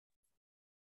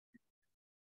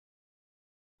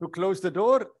To close the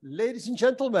door, ladies and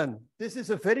gentlemen, this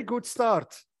is a very good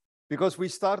start because we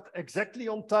start exactly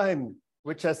on time,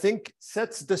 which I think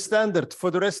sets the standard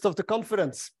for the rest of the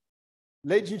conference.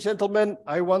 Ladies and gentlemen,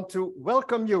 I want to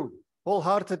welcome you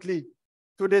wholeheartedly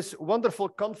to this wonderful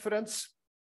conference.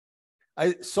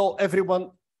 I saw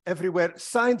everyone everywhere,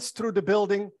 signs through the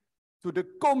building to the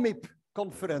COMIP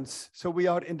conference. So we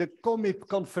are in the COMIP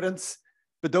conference,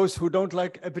 but those who don't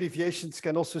like abbreviations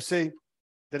can also say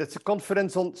that it's a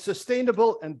conference on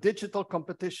sustainable and digital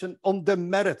competition on the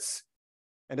merits.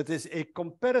 And it is a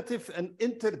comparative and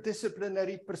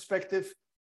interdisciplinary perspective,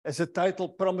 as the title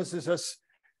promises us,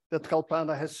 that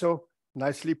Kalpana has so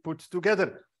nicely put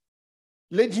together.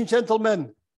 Ladies and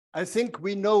gentlemen, I think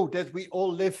we know that we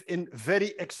all live in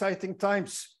very exciting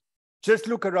times. Just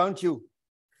look around you.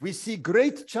 We see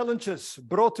great challenges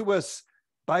brought to us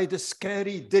by the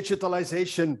scary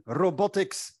digitalization,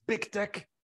 robotics, big tech,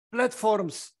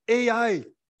 platforms, AI,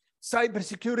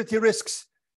 cybersecurity risks.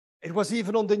 It was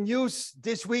even on the news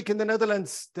this week in the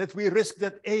Netherlands that we risk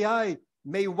that AI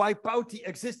may wipe out the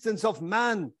existence of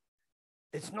man.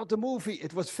 It's not a movie.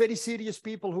 It was very serious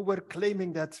people who were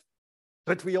claiming that.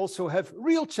 But we also have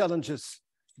real challenges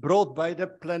brought by the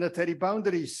planetary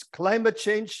boundaries, climate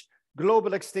change,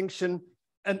 global extinction,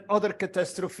 and other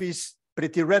catastrophes,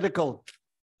 pretty radical.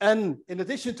 And in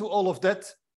addition to all of that,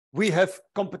 we have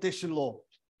competition law.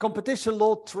 Competition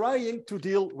law trying to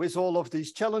deal with all of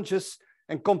these challenges,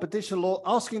 and competition law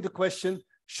asking the question,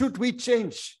 should we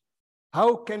change?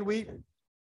 How can we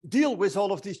deal with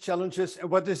all of these challenges,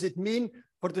 and what does it mean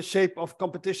for the shape of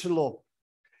competition law?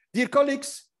 Dear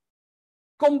colleagues,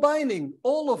 combining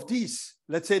all of these,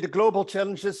 let's say the global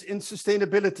challenges in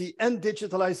sustainability and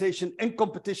digitalization and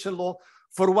competition law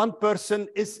for one person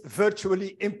is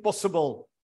virtually impossible.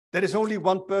 There is only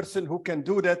one person who can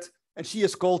do that, and she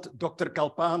is called Dr.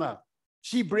 Kalpana.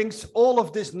 She brings all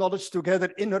of this knowledge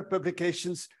together in her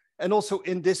publications and also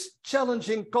in this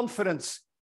challenging conference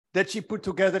that she put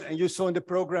together. And you saw in the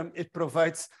program, it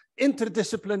provides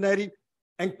interdisciplinary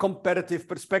and comparative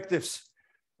perspectives.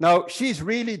 Now, she's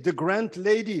really the grand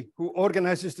lady who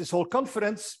organizes this whole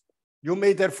conference. You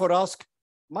may therefore ask,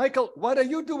 Michael, what are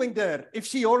you doing there? If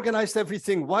she organized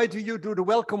everything, why do you do the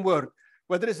welcome word?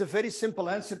 Well, there is a very simple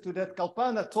answer to that.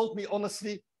 Kalpana told me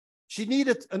honestly, she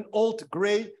needed an old,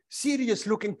 gray,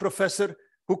 serious-looking professor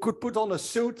who could put on a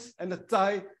suit and a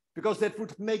tie because that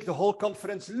would make the whole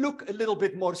conference look a little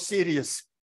bit more serious.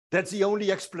 That's the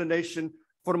only explanation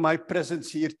for my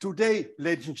presence here today,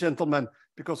 ladies and gentlemen,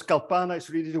 because Kalpana is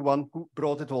really the one who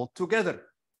brought it all together.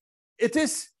 It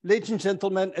is, ladies and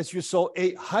gentlemen, as you saw,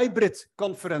 a hybrid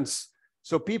conference.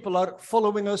 So people are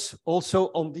following us also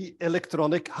on the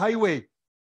electronic highway.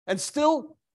 And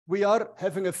still, we are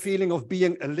having a feeling of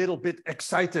being a little bit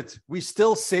excited. We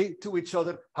still say to each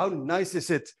other, how nice is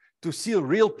it to see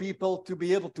real people, to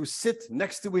be able to sit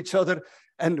next to each other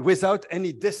and without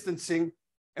any distancing.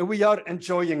 And we are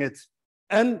enjoying it.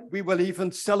 And we will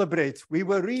even celebrate. We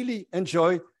will really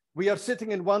enjoy. We are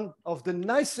sitting in one of the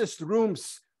nicest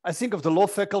rooms, I think, of the law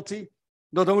faculty,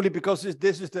 not only because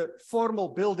this is the formal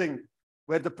building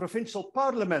where the provincial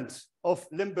parliament of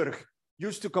Limburg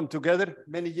used to come together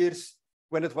many years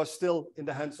when it was still in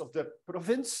the hands of the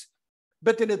province.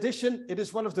 But in addition, it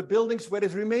is one of the buildings where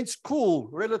it remains cool,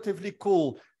 relatively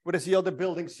cool, whereas the other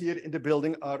buildings here in the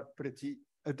building are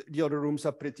the other rooms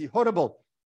are pretty horrible.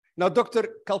 Now, Dr.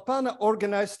 Kalpana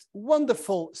organized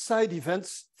wonderful side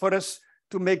events for us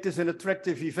to make this an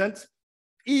attractive event.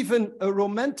 Even a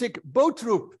romantic boat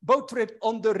trip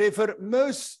on the river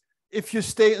Meuse. If you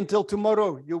stay until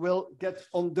tomorrow, you will get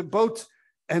on the boat.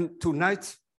 And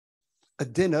tonight, a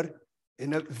dinner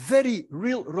in a very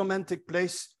real romantic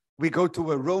place. We go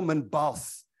to a Roman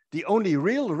bath, the only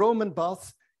real Roman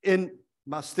bath in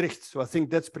Maastricht. So I think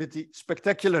that's pretty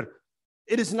spectacular.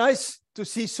 It is nice to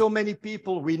see so many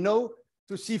people we know,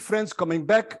 to see friends coming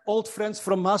back, old friends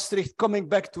from Maastricht coming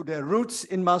back to their roots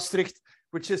in Maastricht,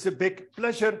 which is a big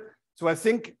pleasure. So I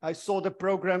think I saw the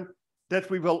program that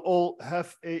we will all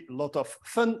have a lot of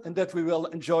fun and that we will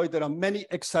enjoy. There are many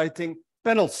exciting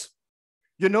panels.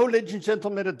 You know, ladies and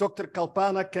gentlemen, that Dr.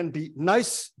 Kalpana can be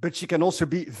nice, but she can also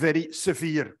be very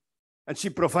severe. And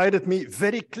she provided me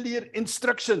very clear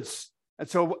instructions. And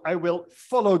so I will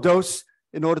follow those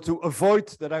in order to avoid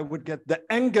that I would get the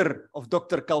anger of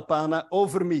Dr. Kalpana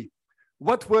over me.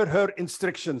 What were her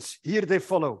instructions? Here they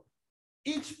follow.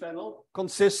 Each panel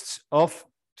consists of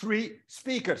 3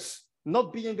 speakers,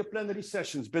 not being the plenary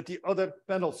sessions, but the other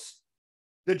panels.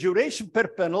 The duration per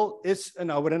panel is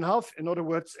an hour and a half. In other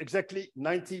words, exactly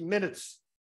 90 minutes.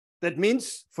 That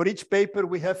means for each paper,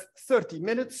 we have 30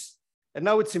 minutes. And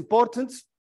now it's important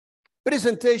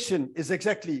Presentation is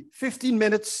exactly 15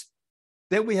 minutes.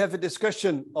 Then we have a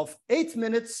discussion of 8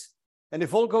 minutes. And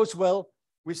if all goes well,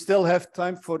 we still have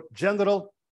time for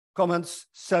general comments,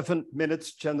 7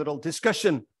 minutes general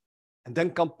discussion. And then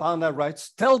Campana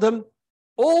writes, tell them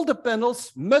all the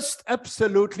panels must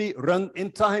absolutely run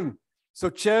in time. So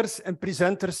chairs and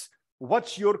presenters,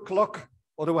 watch your clock,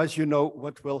 otherwise you know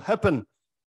what will happen.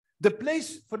 The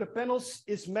place for the panels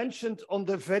is mentioned on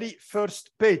the very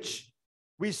first page.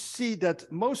 We see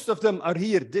that most of them are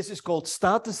here. This is called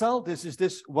Statenzaal. This is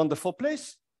this wonderful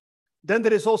place. Then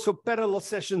there is also parallel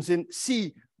sessions in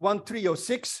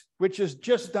C1306, which is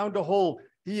just down the hall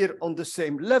here on the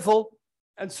same level.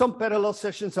 And some parallel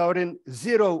sessions are in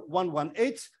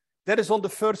 0118. That is on the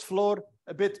first floor,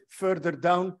 a bit further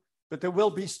down, but there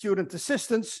will be student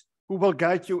assistants who will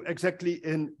guide you exactly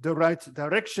in the right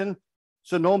direction.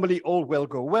 So normally all will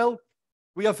go well.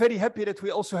 We are very happy that we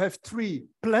also have three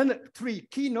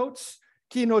keynotes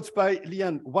by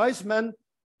Liane Wiseman,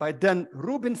 by Dan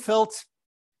Rubinfeld,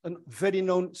 a very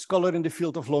known scholar in the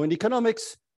field of law and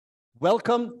economics.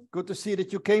 Welcome. Good to see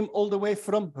that you came all the way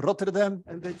from Rotterdam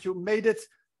and that you made it.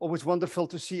 Always wonderful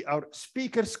to see our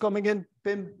speakers coming in.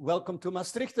 Pim, welcome to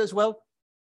Maastricht as well.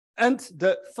 And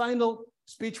the final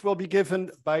speech will be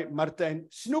given by Martijn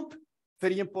Snoep.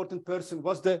 Very important person,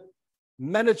 was the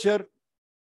manager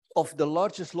of the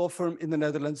largest law firm in the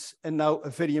Netherlands and now a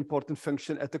very important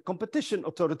function at the competition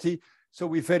authority. So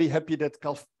we're very happy that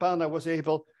Campana was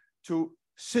able to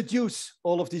seduce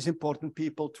all of these important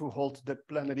people to hold the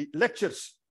plenary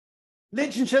lectures.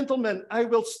 Ladies and gentlemen, I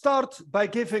will start by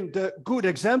giving the good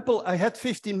example. I had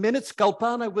 15 minutes.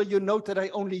 Campana, will you note that I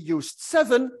only used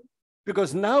 7?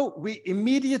 Because now we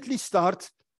immediately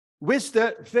start with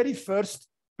the very first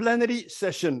plenary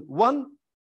session 1,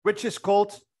 which is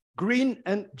called Green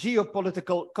and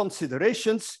Geopolitical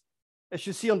Considerations. As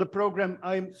you see on the program,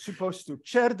 I'm supposed to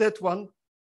chair that one.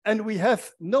 And we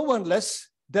have no one less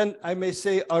than, I may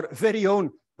say, our very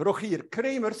own Rogier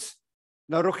Creemers.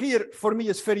 Now, Rogier, for me,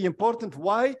 is very important.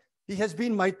 Why? He has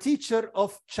been my teacher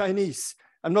of Chinese.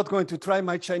 I'm not going to try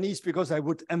my Chinese because I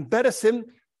would embarrass him.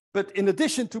 But in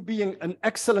addition to being an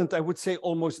excellent, I would say,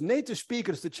 almost native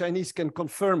speaker, the Chinese can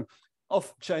confirm,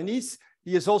 of Chinese,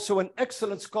 he is also an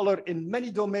excellent scholar in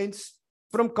many domains,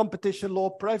 from competition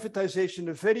law, privatization,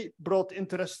 a very broad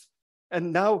interest.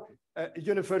 And now,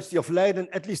 University of Leiden,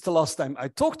 at least the last time I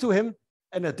talked to him.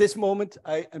 And at this moment,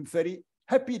 I am very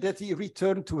happy that he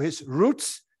returned to his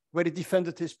roots, where he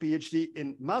defended his PhD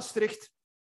in Maastricht.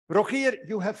 Rogier,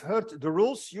 you have heard the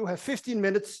rules. You have 15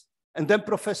 minutes. And then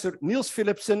Professor Niels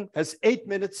Philipsen has 8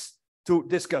 minutes to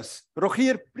discuss.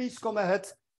 Rogier, please come ahead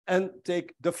and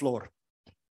take the floor.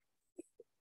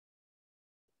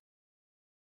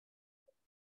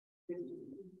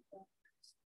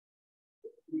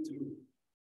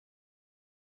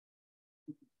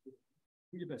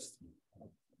 Do your best.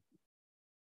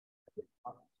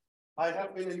 I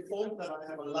have been informed that I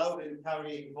have a loud and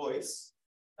carrying voice,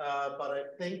 but I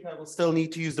think I will still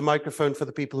need to use the microphone for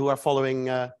the people who are following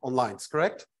online,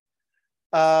 correct?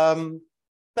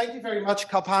 Thank you very much,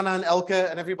 Campana and Elke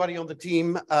and everybody on the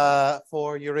team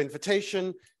for your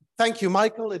invitation. Thank you,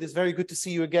 Michael. It is very good to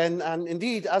see you again. And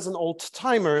indeed, as an old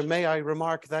timer, may I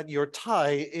remark that your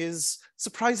tie is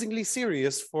surprisingly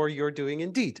serious for your doing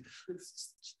indeed.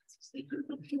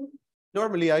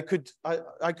 Normally, I could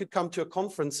come to a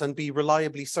conference and be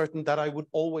reliably certain that I would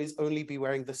always only be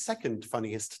wearing the second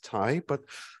funniest tie, but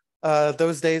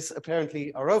those days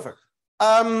apparently are over.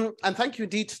 And thank you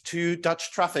indeed to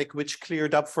Dutch traffic, which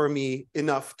cleared up for me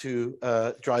enough to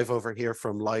drive over here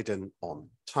from Leiden on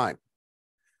time.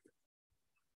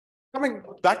 Coming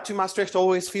back to Maastricht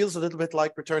always feels a little bit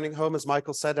like returning home. As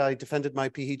Michael said, I defended my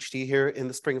PhD here in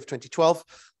the spring of 2012.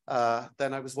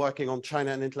 Then I was working on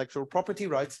China and intellectual property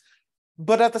rights.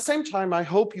 But at the same time, I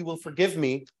hope you will forgive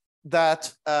me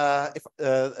that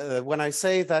when I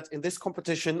say that in this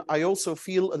competition, I also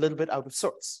feel a little bit out of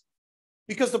sorts.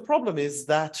 Because the problem is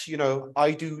that, you know,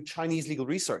 I do Chinese legal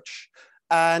research,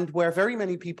 and where very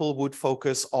many people would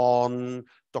focus on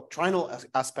doctrinal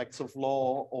aspects of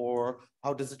law, or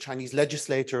how does the Chinese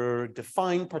legislator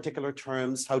define particular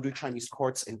terms, how do Chinese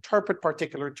courts interpret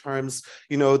particular terms,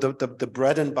 you know, the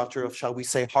bread and butter of, shall we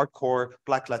say, hardcore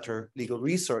black letter legal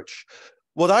research.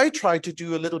 What I try to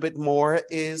do a little bit more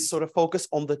is sort of focus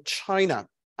on the China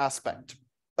aspect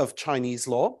of Chinese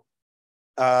law.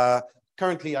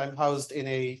 Currently, I'm housed in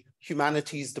a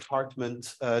humanities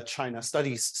department China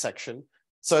studies section.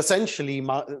 So essentially,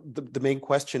 the main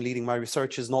question leading my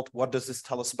research is not what does this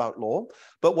tell us about law,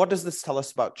 but what does this tell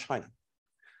us about China?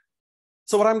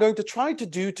 So what I'm going to try to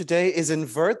do today is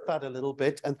invert that a little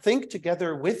bit and think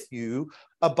together with you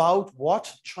about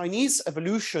what Chinese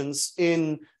evolutions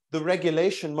in the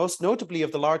regulation, most notably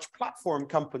of the large platform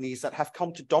companies that have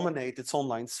come to dominate its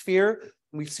online sphere.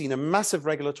 We've seen a massive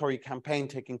regulatory campaign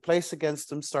taking place against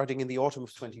them starting in the autumn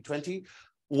of 2020.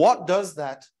 What does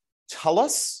that tell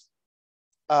us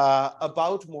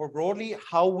about more broadly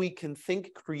how we can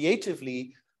think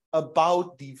creatively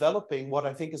about developing what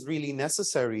I think is really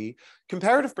necessary,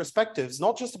 comparative perspectives,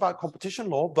 not just about competition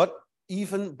law, but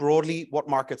even broadly what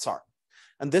markets are.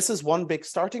 And this is one big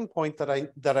starting point that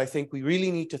I think we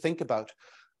really need to think about.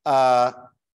 Let's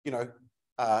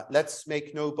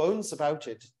make no bones about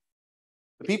it.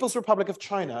 The People's Republic of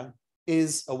China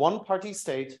is a one-party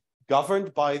state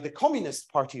governed by the Communist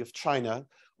Party of China,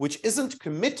 which isn't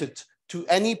committed to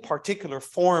any particular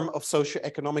form of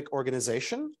socioeconomic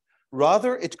organization.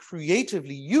 Rather, it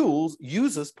creatively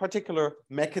uses particular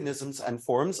mechanisms and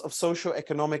forms of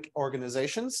socioeconomic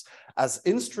organizations as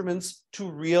instruments to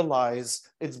realize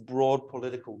its broad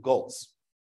political goals.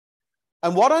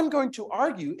 And what I'm going to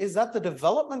argue is that the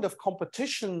development of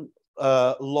competition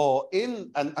law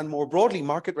and more broadly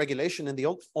market regulation in the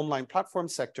online platform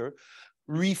sector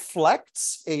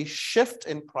reflects a shift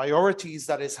in priorities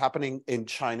that is happening in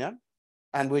China,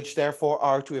 and which therefore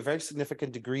are to a very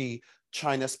significant degree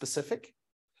China specific.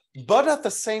 But at the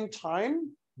same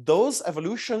time, those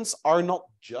evolutions are not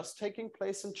just taking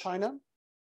place in China,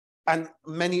 and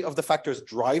many of the factors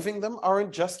driving them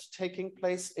aren't just taking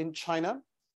place in China.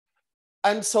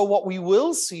 And so what we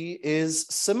will see is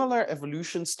similar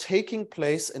evolutions taking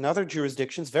place in other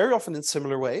jurisdictions, very often in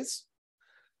similar ways,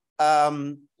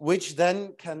 which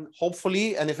then can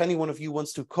hopefully, and if any one of you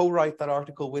wants to co-write that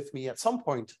article with me at some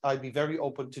point, I'd be very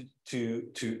open to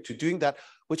doing that,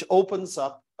 which opens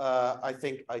up, I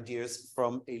think, ideas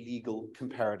from a legal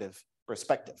comparative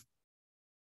perspective.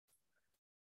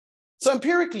 So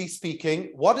empirically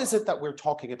speaking, what is it that we're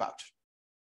talking about?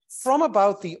 From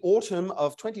about the autumn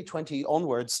of 2020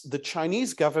 onwards, the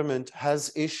Chinese government has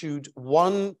issued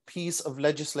one piece of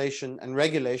legislation and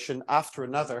regulation after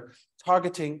another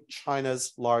targeting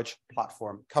China's large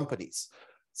platform companies.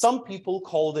 Some people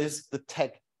call this the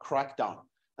tech crackdown.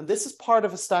 And this is part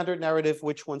of a standard narrative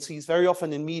which one sees very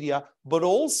often in media, but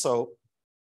also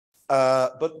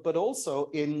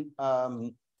in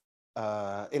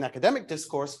academic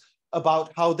discourse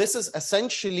about how this is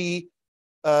essentially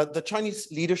the Chinese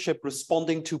leadership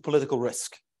responding to political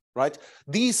risk, right?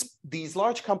 These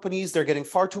large companies, they're getting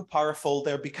far too powerful.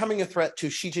 They're becoming a threat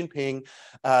to Xi Jinping.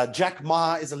 Jack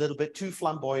Ma is a little bit too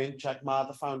flamboyant. Jack Ma,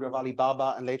 the founder of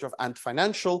Alibaba and later of Ant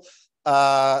Financial.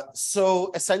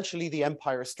 So essentially the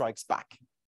empire strikes back.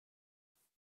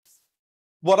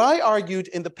 What I argued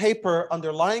in the paper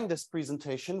underlying this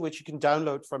presentation, which you can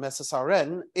download from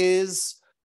SSRN, is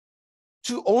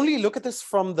to only look at this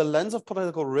from the lens of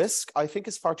political risk, I think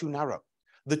is far too narrow.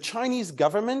 The Chinese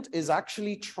government is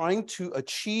actually trying to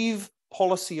achieve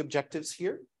policy objectives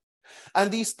here. And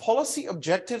these policy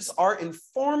objectives are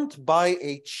informed by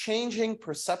a changing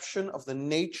perception of the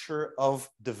nature of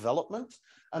development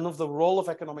and of the role of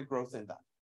economic growth in that.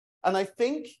 And I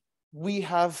think we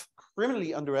have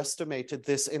criminally underestimated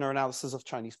this in our analysis of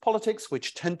Chinese politics,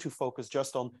 which tend to focus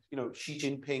just on, Xi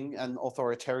Jinping and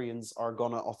authoritarians are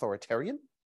gonna authoritarian.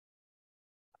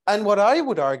 And what I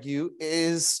would argue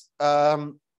is,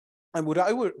 having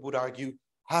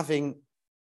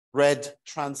read,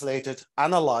 translated,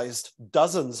 analyzed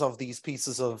dozens of these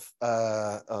pieces of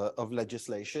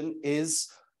legislation, is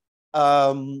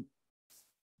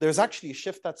there's actually a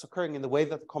shift that's occurring in the way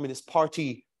that the Communist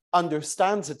Party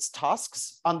understands its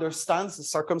tasks, understands the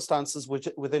circumstances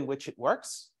within which it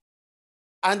works,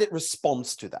 and it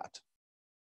responds to that.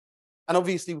 And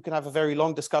obviously, we can have a very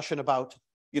long discussion about,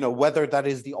 whether that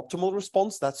is the optimal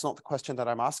response. That's not the question that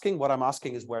I'm asking. What I'm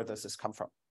asking is, where does this come from?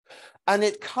 And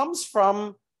it comes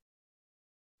from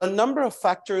a number of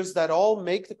factors that all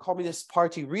make the Communist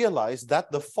Party realize that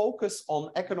the focus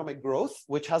on economic growth,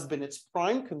 which has been its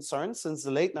prime concern since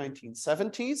the late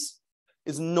 1970s,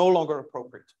 is no longer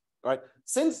appropriate. Right?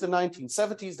 Since the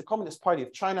 1970s, the Communist Party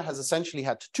of China has essentially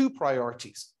had two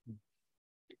priorities.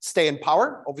 Stay in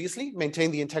power, obviously,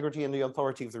 maintain the integrity and the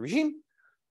authority of the regime.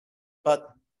 But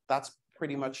that's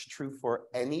pretty much true for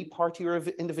any party or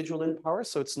individual in power,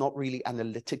 so it's not really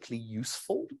analytically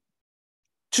useful.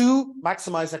 To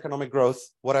maximize economic growth,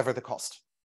 whatever the cost.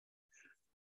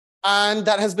 And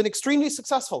that has been extremely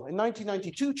successful. In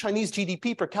 1992, Chinese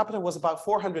GDP per capita was about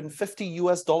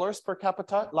 $450 per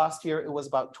capita. Last year, it was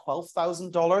about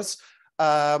 $12,000.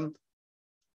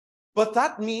 But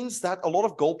that means that a lot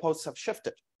of goalposts have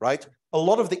shifted. right? A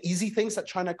lot of the easy things that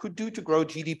China could do to grow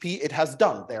GDP, it has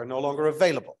done. They are no longer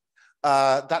available.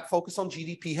 That focus on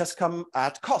GDP has come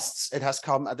at costs. It has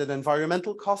come at an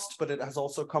environmental cost, but it has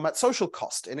also come at social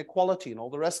cost, inequality, and all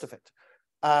the rest of it.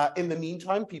 In the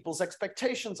meantime, people's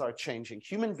expectations are changing.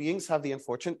 Human beings have the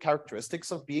unfortunate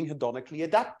characteristics of being hedonically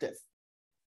adaptive,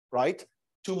 right?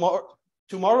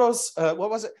 Tomorrow's, what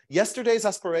was it? Yesterday's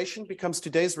aspiration becomes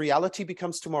today's reality,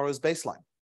 becomes tomorrow's baseline.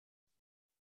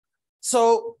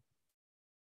 So,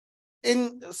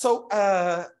 and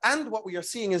what we are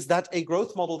seeing is that a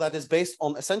growth model that is based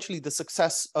on essentially the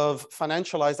success of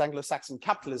financialized Anglo-Saxon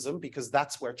capitalism, because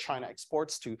that's where China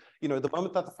exports to, you know, the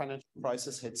moment that the financial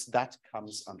crisis hits, that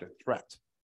comes under threat.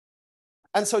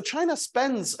 And so China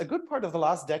spends a good part of the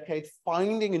last decade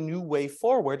finding a new way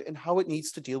forward in how it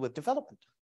needs to deal with development.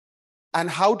 And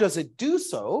how does it do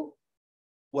so?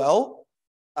 Well,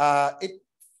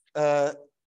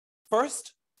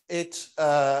 first, it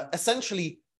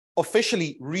essentially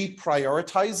officially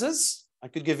reprioritizes. I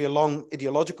could give you a long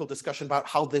ideological discussion about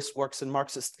how this works in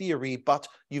Marxist theory, but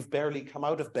you've barely come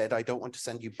out of bed. I don't want to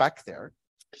send you back there.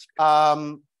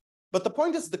 But the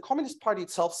point is, the Communist Party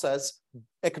itself says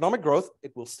economic growth,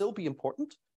 it will still be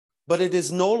important, but it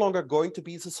is no longer going to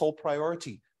be the sole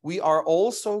priority. We are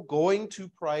also going to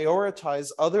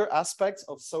prioritize other aspects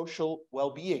of social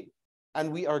well-being.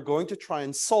 And we are going to try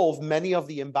and solve many of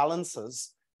the imbalances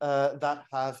that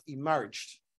have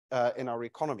emerged in our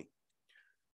economy.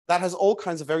 That has all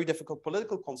kinds of very difficult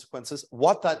political consequences.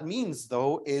 What that means,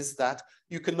 though, is that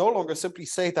you can no longer simply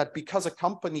say that because a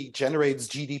company generates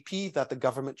GDP, that the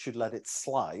government should let it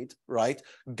slide, right?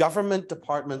 Government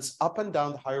departments up and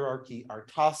down the hierarchy are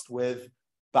tasked with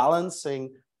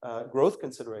balancing growth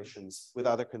considerations with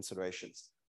other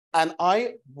considerations. And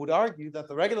I would argue that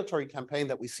the regulatory campaign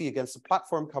that we see against the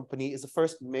platform company is the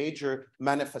first major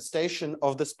manifestation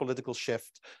of this political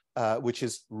shift, which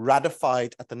is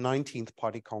ratified at the 19th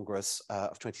Party Congress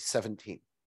of 2017.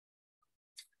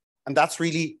 And that's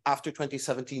really, after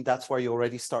 2017, that's where you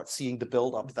already start seeing the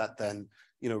buildup that then,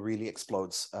 you know, really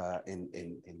explodes in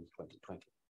 2020.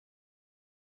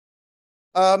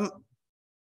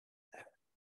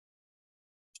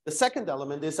 The second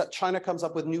element is that China comes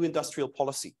up with new industrial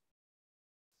policy,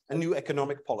 a new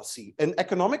economic policy, an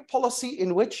economic policy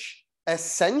in which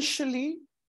essentially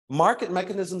market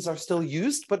mechanisms are still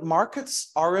used, but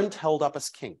markets aren't held up as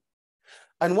king.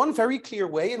 And one very clear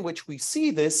way in which we see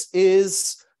this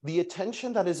is the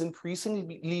attention that is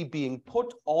increasingly being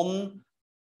put on,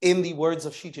 in the words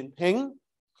of Xi Jinping,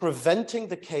 preventing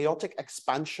the chaotic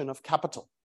expansion of capital.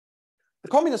 The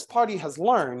Communist Party has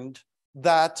learned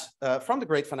that from the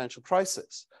great financial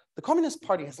crisis, the Communist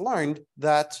Party has learned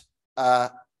that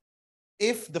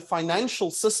if the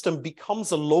financial system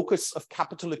becomes a locus of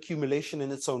capital accumulation in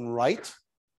its own right,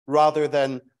 rather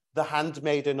than the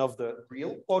handmaiden of the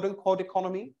real quote-unquote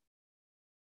economy,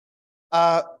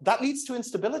 that leads to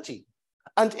instability.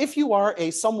 And if you are a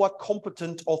somewhat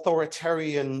competent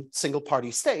authoritarian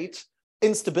single-party state,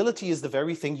 instability is the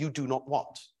very thing you do not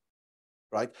want.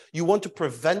 Right? You want to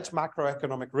prevent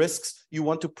macroeconomic risks. You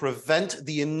want to prevent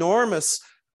the enormous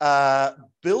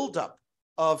buildup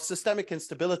of systemic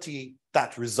instability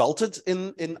that resulted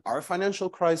in our financial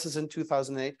crisis in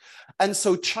 2008. And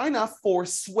so China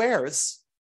forswears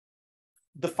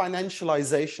the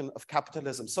financialization of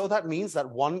capitalism. So that means that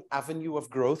one avenue of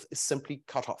growth is simply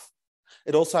cut off.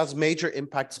 It also has major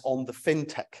impacts on the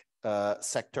fintech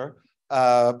sector,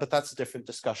 but that's a different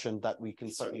discussion that we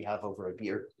can certainly have over a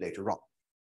beer later on.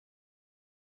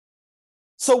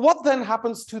 So what then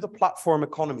happens to the platform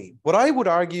economy? What I would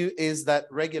argue is that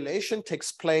regulation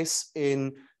takes place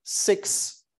in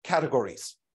 6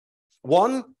 categories.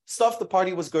 One, stuff the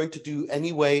party was going to do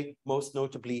anyway, most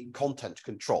notably content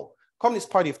control.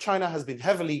 Communist Party of China has been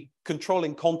heavily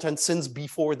controlling content since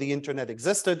before the internet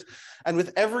existed. And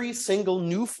with every single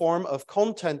new form of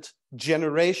content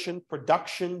generation,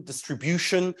 production,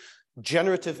 distribution,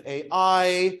 generative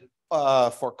AI,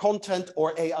 for content,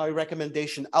 or AI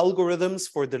recommendation algorithms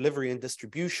for delivery and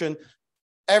distribution,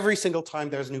 every single time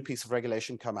there's a new piece of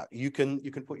regulation come out, you can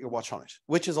put your watch on it,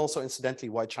 which is also incidentally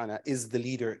why China is the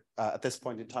leader at this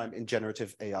point in time in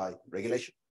generative AI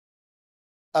regulation.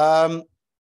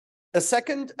 A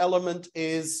second element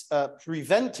is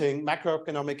preventing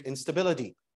macroeconomic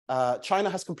instability. China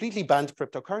has completely banned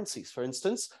cryptocurrencies, for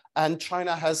instance, and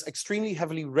China has extremely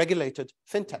heavily regulated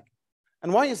fintech.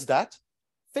 And why is that?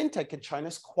 Fintech in China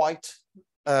is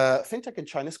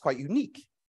quite unique.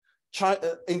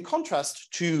 In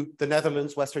contrast to the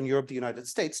Netherlands, Western Europe, the United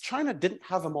States, China didn't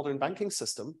have a modern banking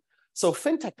system. So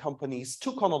fintech companies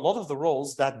took on a lot of the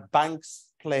roles that banks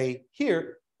play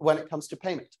here when it comes to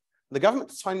payment. The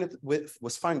government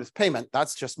was fine with payment.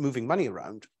 That's just moving money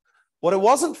around. What it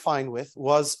wasn't fine with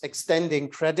was extending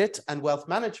credit and wealth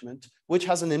management, which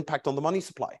has an impact on the money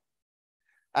supply.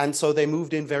 And so they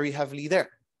moved in very heavily there,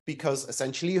 because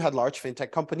essentially you had large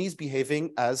fintech companies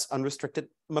behaving as unrestricted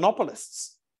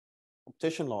monopolists.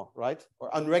 Competition law, right? Or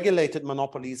unregulated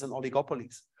monopolies and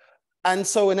oligopolies. And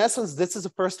so in essence, this is the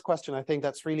first question I think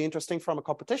that's really interesting from a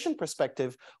competition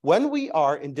perspective. When we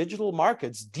are in digital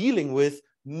markets dealing with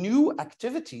new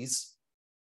activities,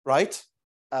 right?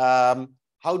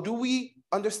 How do we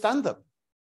understand them?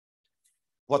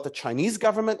 What the Chinese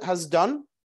government has done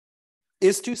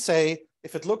is to say,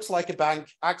 if it looks like a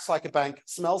bank, acts like a bank,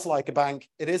 smells like a bank,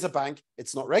 it is a bank,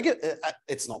 it's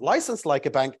not licensed like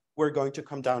a bank, we're going to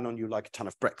come down on you like a ton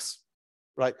of bricks,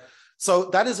 right? So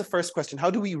that is the first question.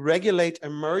 How do we regulate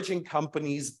emerging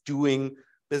companies doing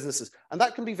businesses? And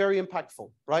that can be very impactful,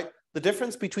 right? The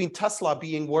difference between Tesla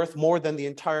being worth more than the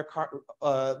entire car,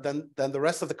 than the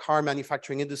rest of the car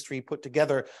manufacturing industry put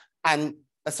together, and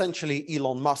essentially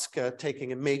Elon Musk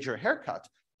taking a major haircut,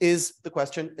 is the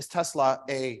question, is Tesla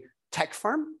a tech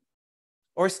firm,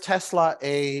 or is Tesla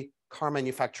a car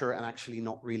manufacturer and actually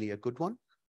not really a good one?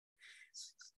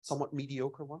 Somewhat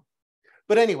mediocre one.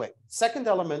 But anyway, second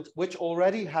element, which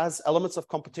already has elements of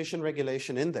competition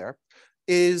regulation in there,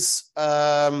 is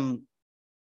preventing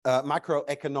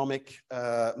macroeconomic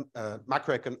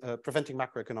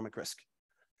risk.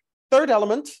 Third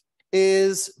element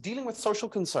is dealing with social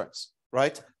concerns,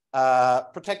 right?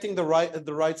 Protecting the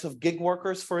rights of gig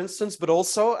workers, for instance, but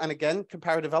also, and again,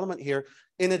 comparative element here,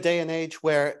 in a day and age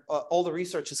where all the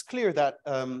research is clear that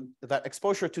that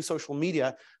exposure to social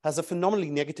media has a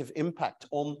phenomenally negative impact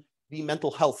on the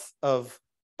mental health of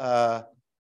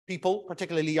people,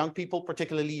 particularly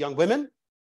young women.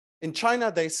 In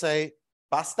China, they say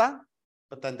basta,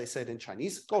 but then they say it in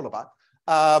Chinese, 够了吧.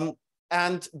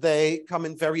 And they come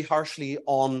in very harshly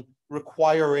on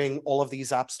requiring all of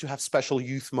these apps to have special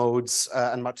youth modes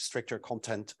and much stricter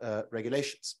content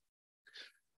regulations.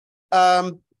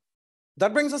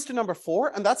 That brings us to number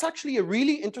 4, and that's actually a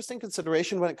really interesting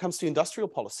consideration when it comes to industrial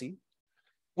policy,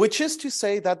 which is to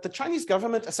say that the Chinese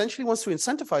government essentially wants to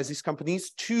incentivize these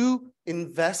companies to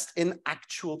invest in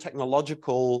actual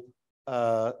technological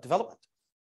development.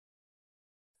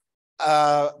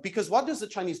 Because what does the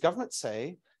Chinese government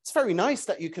say? It's very nice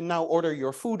that you can now order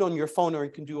your food on your phone, or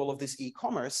you can do all of this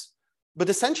e-commerce, but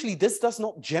essentially this does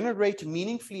not generate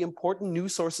meaningfully important new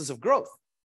sources of growth,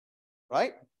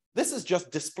 right? This is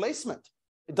just displacement.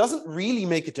 It doesn't really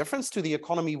make a difference to the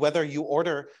economy whether you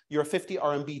order your 50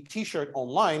 RMB t-shirt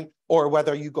online or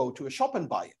whether you go to a shop and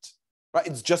buy it, right?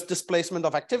 It's just displacement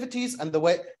of activities, and the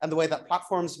way that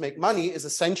platforms make money is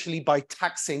essentially by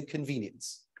taxing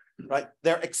convenience. Right?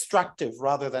 They're extractive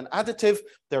rather than additive.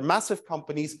 They're massive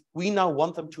companies. We now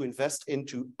want them to invest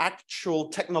into actual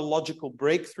technological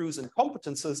breakthroughs and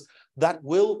competences that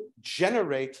will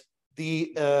generate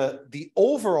the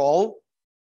overall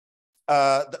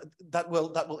that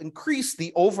will increase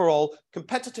the overall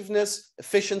competitiveness,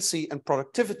 efficiency, and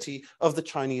productivity of the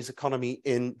Chinese economy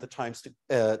in the times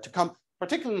to come.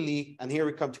 Particularly, and here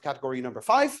we come to category number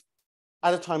 5,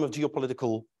 at a time of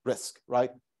geopolitical risk. Right?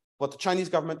 What the Chinese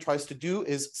government tries to do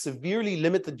is severely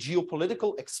limit the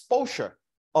geopolitical exposure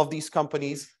of these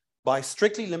companies by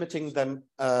strictly limiting them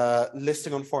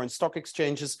listing on foreign stock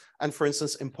exchanges and, for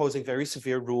instance, imposing very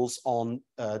severe rules on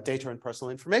data and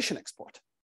personal information export.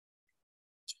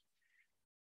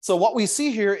 So what we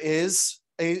see here is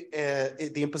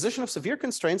the imposition of severe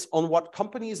constraints on what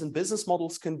companies and business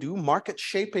models can do, market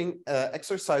shaping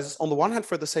exercises, on the one hand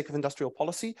for the sake of industrial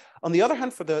policy, on the other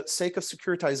hand for the sake of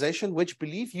securitization, which,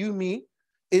 believe you me,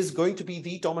 is going to be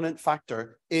the dominant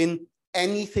factor in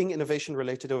anything innovation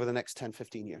related over the next 10,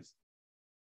 15 years.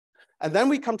 And then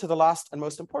we come to the last and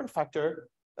most important factor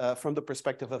from the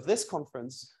perspective of this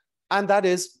conference, and that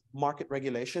is market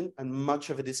regulation, and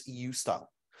much of it is EU style,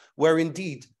 where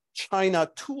indeed China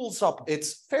tools up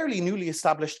its fairly newly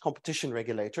established competition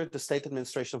regulator, the State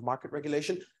Administration of Market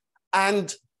Regulation,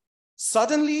 and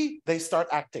suddenly they start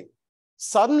acting.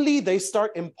 Suddenly they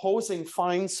start imposing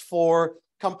fines for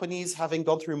companies having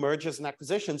gone through mergers and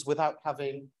acquisitions without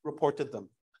having reported them.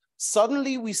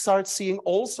 Suddenly we start seeing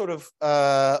all sort of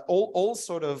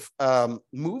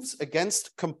moves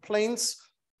against complaints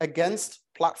against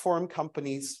platform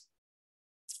companies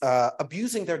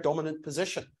abusing their dominant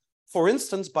position. For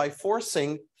instance, by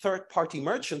forcing third-party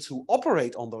merchants who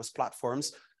operate on those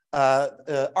platforms,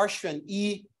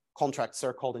 E contracts,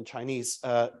 they're called in Chinese,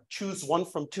 choose one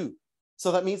from two.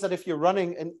 So that means that if you're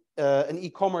running an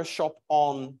e-commerce shop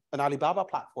on an Alibaba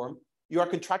platform, you are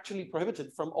contractually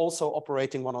prohibited from also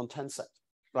operating one on Tencent,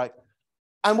 right?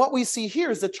 And what we see here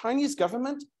is the Chinese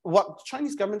government, what the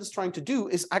Chinese government is trying to do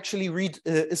is actually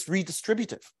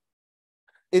redistributive.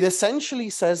 It essentially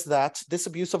says that this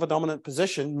abuse of a dominant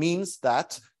position means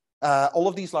that all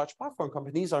of these large platform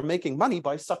companies are making money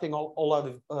by sucking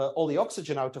all the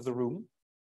oxygen out of the room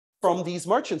from these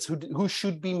merchants who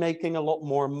should be making a lot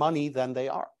more money than they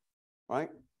are, right?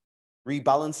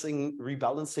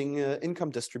 Rebalancing income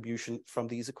distribution from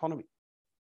these economies.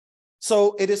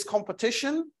 So it is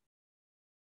competition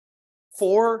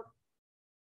for,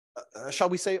 shall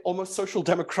we say, almost social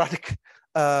democratic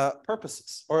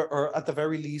purposes, or at the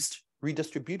very least,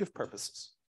 redistributive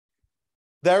purposes.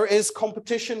 There is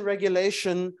competition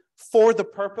regulation for the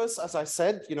purpose, as I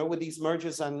said, you know, with these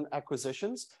mergers and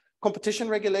acquisitions, competition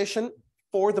regulation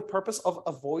for the purpose of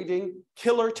avoiding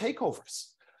killer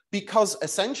takeovers. Because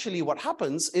essentially what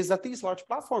happens is that these large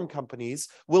platform companies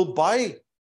will buy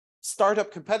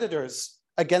startup competitors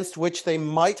against which they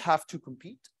might have to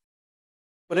compete.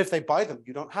 But if they buy them,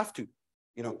 you don't have to.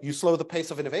 You know, you slow the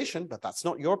pace of innovation, but that's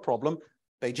not your problem.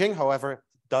 Beijing, however,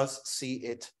 does see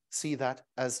that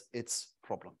as its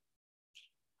problem.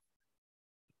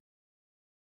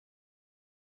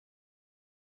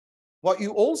 What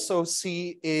you also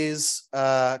see is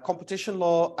competition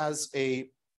law as a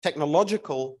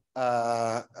technological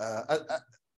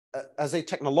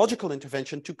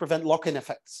intervention to prevent lock-in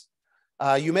effects.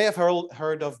 You may have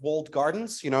heard of walled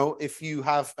gardens. You know, if you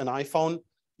have an iPhone,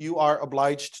 you are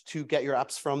obliged to get your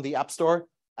apps from the App Store,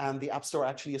 and the App Store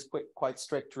actually has quite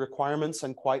strict requirements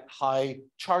and quite high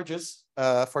charges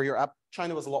for your app.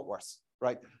 China was a lot worse,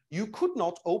 right? You could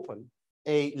not open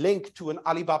a link to an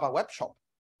Alibaba web shop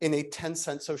in a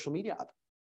 10-cent social media app.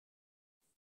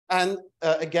 And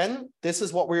again, this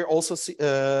is what we're also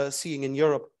seeing in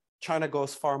Europe. China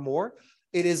goes far more.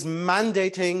 It is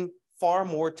mandating far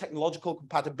more technological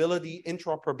compatibility,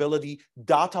 interoperability,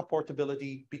 data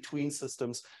portability between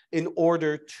systems in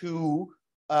order to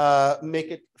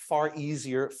make it far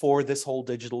easier for this whole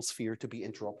digital sphere to be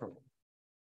interoperable.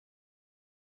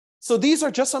 So these are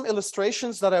just some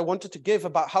illustrations that I wanted to give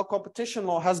about how competition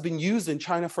law has been used in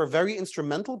China for very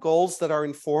instrumental goals that are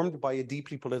informed by a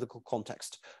deeply political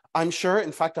context. I'm sure,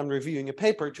 in fact, I'm reviewing a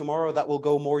paper tomorrow that will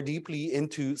go more deeply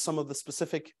into some of the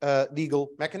specific legal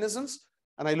mechanisms,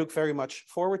 and I look very much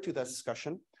forward to that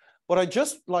discussion. What I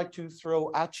just like to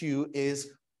throw at you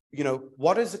is, you know,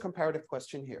 what is the comparative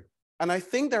question here? And I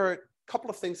think there are a couple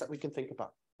of things that we can think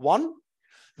about. One,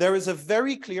 there is a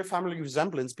very clear family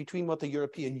resemblance between what the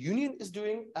European Union is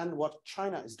doing and what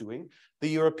China is doing. The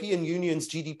European Union's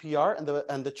GDPR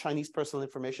and the Chinese Personal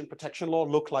Information Protection Law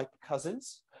look like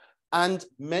cousins. And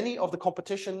many of the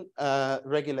competition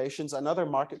regulations and other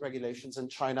market regulations in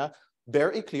China bear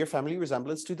a clear family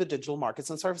resemblance to the Digital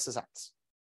Markets and Services Acts,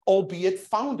 albeit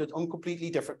founded on completely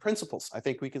different principles. I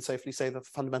think we can safely say that the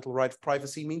fundamental right of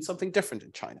privacy means something different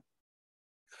in China.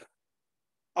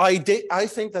 I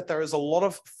think that there is a lot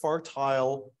of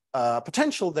fertile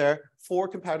potential there for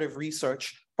comparative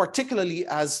research, particularly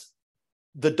as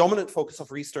the dominant focus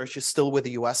of research is still with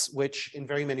the US, which in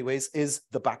very many ways is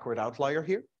the backward outlier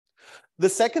here. The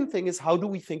second thing is, how do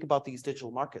we think about these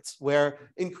digital markets,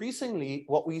 where increasingly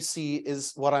what we see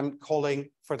is what I'm calling,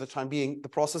 for the time being, the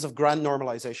process of grand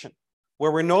normalization,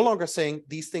 where we're no longer saying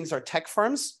these things are tech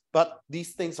firms, but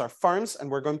these things are firms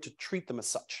and we're going to treat them as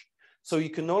such. So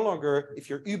you can no longer, if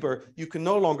you're Uber, you can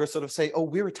no longer sort of say, oh,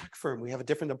 we're a tech firm, we have a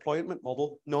different employment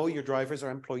model. No, your drivers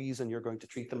are employees and you're going to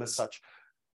treat them as such.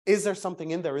 Is there something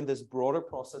in there in this broader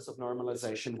process of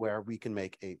normalization where we can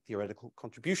make a theoretical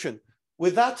contribution?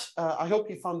 With that, I hope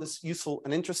you found this useful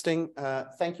and interesting.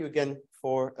 Thank you again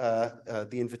for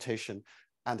the invitation,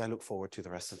 and I look forward to the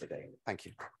rest of the day. Thank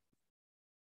you.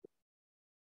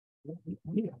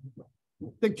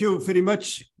 Thank you very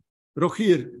much,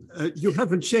 Rogier. You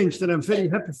haven't changed, and I'm very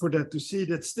happy for that, to see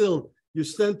that still you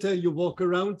stand there, you walk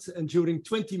around, and during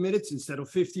 20 minutes instead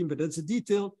of 15, but that's a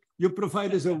detail, you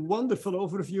provide us a wonderful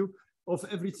overview of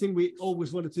everything we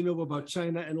always wanted to know about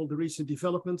China and all the recent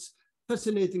developments.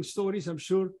 Fascinating stories. I'm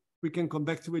sure we can come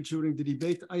back to it during the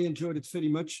debate. I enjoyed it very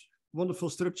much. Wonderful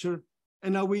structure.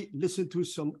 And now we listen to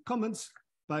some comments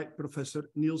by Professor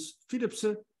Niels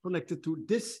Philipsen, connected to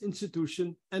this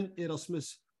institution and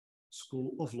Erasmus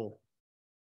School of Law.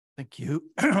 Thank you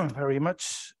very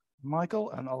much,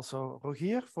 Michael, and also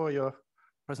Rogier, for your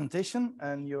presentation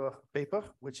and your paper,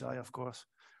 which I, of course,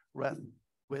 read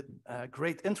with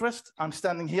great interest. I'm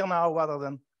standing here now rather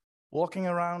than walking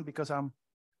around because I'm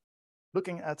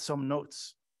looking at some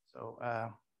notes. So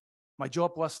my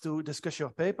job was to discuss your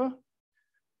paper.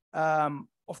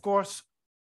 Of course,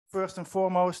 first and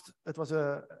foremost, it was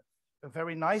a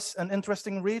very nice and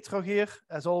interesting read, Rogier,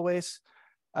 as always.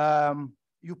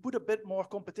 you put a bit more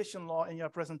competition law in your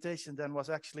presentation than was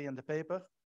actually in the paper.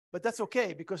 But that's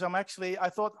okay, because I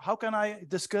thought, how can I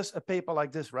discuss a paper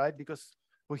like this, right? Because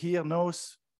Rogier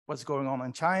knows what's going on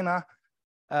in China.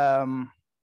 I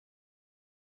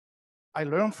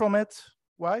learned from it,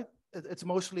 right? It's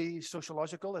mostly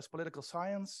sociological, it's political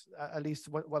science, at least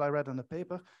what I read in the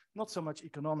paper, not so much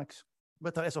economics,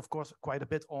 but there is, of course, quite a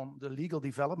bit on the legal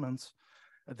developments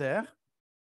there.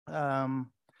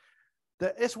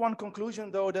 There is one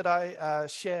conclusion, though, that I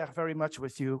share very much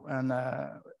with you, and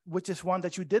which is one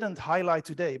that you didn't highlight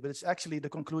today, but it's actually the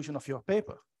conclusion of your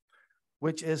paper,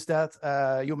 which is that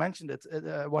you mentioned it.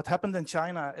 What happened in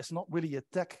China is not really a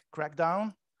tech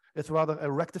crackdown. It's rather a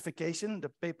rectification. The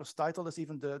paper's title is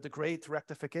even the Great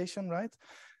Rectification, right?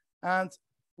 And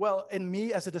well, in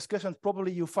me as a discussant,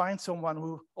 probably you find someone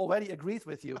who already agreed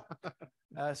with you.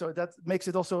 So that makes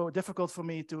it also difficult for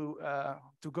me to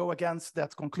go against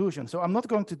that conclusion. So I'm not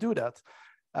going to do that.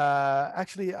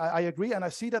 Actually, I agree, and I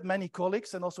see that many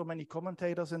colleagues and also many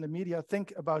commentators in the media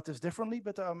think about this differently,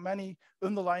 but there are many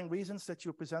underlying reasons that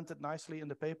you presented nicely in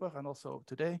the paper and also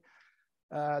today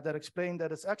that explain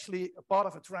that it's actually a part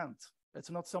of a trend.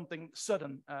 It's not something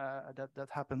sudden that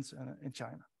happens in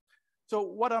China. So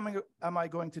what am I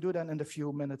going to do then in the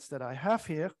few minutes that I have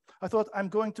here? I thought I'm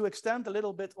going to extend a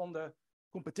little bit on the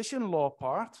competition law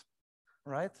part,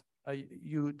 right?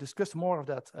 You discussed more of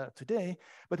that today,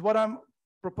 but what I'm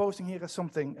proposing here is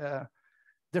something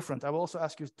different. I will also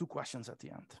ask you 2 questions at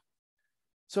the end.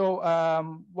 So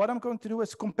what I'm going to do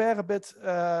is compare a bit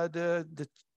the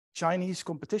Chinese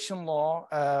competition law,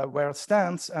 where it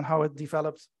stands and how it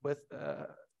developed with,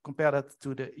 compare that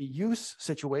to the EU's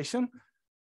situation.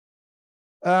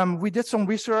 We did some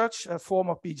research, a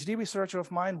former PhD researcher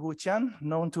of mine, Wu Chen,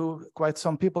 known to quite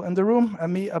some people in the room,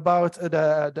 and me, about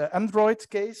the Android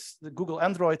case, the Google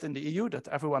Android in the EU that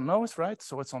everyone knows, right?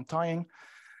 So it's on tying.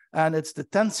 And it's the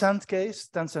Tencent case,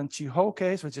 Tencent Qihou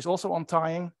case, which is also on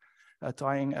tying,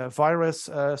 tying virus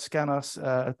scanners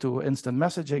to instant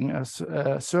messaging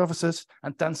services.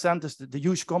 And Tencent is the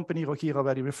huge company, Rogier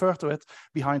already referred to it,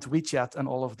 behind WeChat and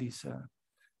all of these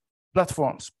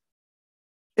platforms.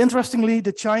 Interestingly,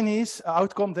 the Chinese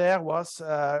outcome there was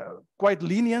quite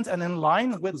lenient and in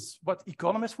line with what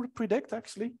economists would predict,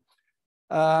 actually.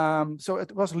 So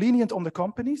it was lenient on the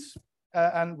companies.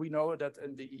 And we know that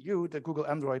in the EU, the Google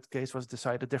Android case was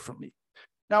decided differently.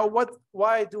 Now,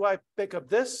 why do I pick up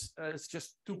this? It's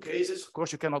just 2 cases. Of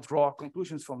course, you cannot draw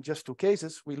conclusions from just 2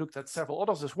 cases. We looked at several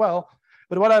others as well.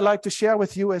 But what I'd like to share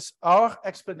with you is our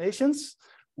explanations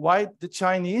why the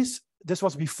Chinese, this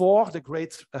was before the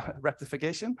Great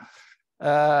Rectification,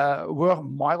 were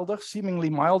milder, seemingly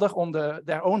milder on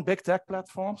their own big tech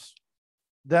platforms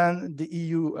than the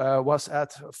EU was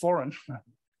at foreign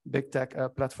big tech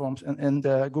platforms in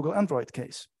the Google Android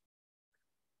case.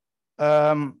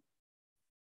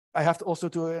 I have to also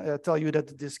tell you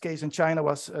that this case in China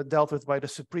was dealt with by the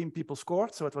Supreme People's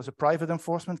Court, so it was a private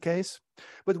enforcement case.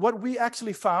 But what we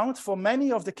actually found for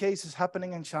many of the cases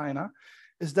happening in China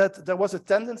is that there was a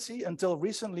tendency until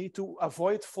recently to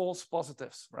avoid false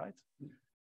positives, right?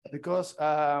 Because,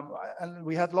 and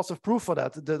we had lots of proof for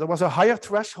that. There was a higher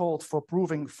threshold for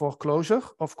proving foreclosure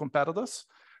of competitors.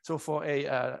 So for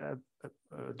a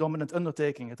dominant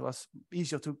undertaking, it was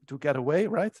easier to get away,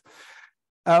 right?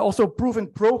 Also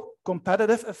proving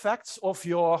pro-competitive effects of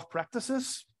your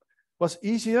practices was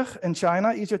easier in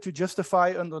China, easier to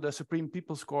justify under the Supreme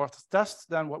People's Court test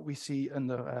than what we see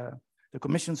under the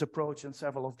Commission's approach in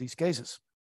several of these cases.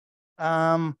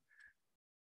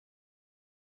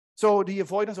 So the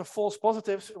avoidance of false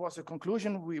positives was a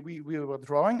conclusion we were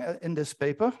drawing in this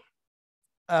paper.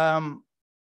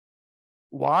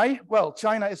 Why? Well,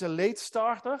 China is a late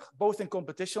starter, both in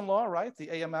competition law, right? The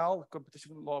AML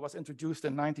competition law was introduced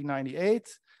in 1998.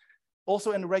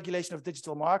 Also in the regulation of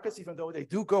digital markets, even though they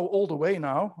do go all the way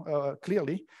now,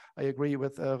 clearly. I agree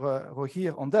with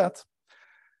Rogier on that.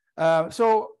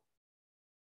 So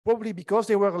probably because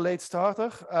they were a late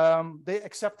starter, they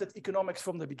accepted economics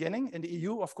from the beginning. In the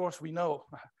EU, of course, we know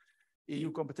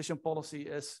EU competition policy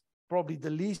is probably the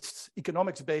least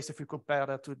economics-based if you compare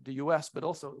that to the US, but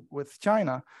also with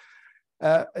China.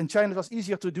 In China, it was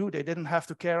easier to do. They didn't have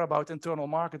to care about internal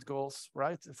market goals,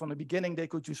 right? From the beginning, they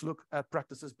could just look at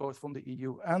practices both from the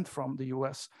EU and from the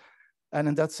US. And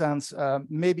in that sense,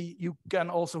 maybe you can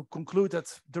also conclude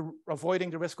that avoiding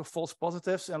the risk of false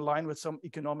positives in line with some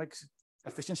economics,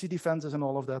 efficiency defenses and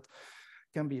all of that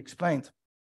can be explained.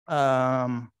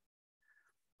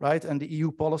 Right, and the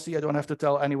EU policy, I don't have to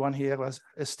tell anyone here,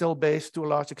 is still based to a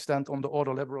large extent on the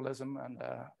order liberalism and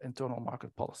internal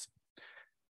market policy.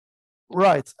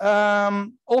 Right,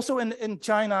 also in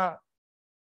China,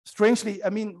 strangely, I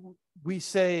mean, we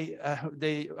say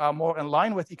they are more in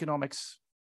line with economics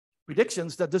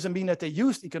predictions. That doesn't mean that they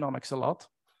used economics a lot,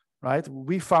 right?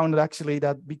 We found actually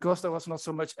that because there was not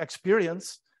so much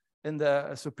experience in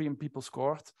the Supreme People's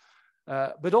Court,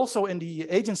 but also in the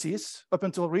agencies, up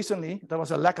until recently, there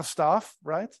was a lack of staff,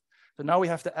 right? So now we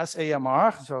have the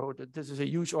SAMR, so this is a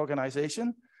huge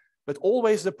organization, but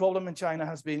always the problem in China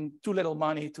has been too little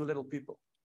money, too little people,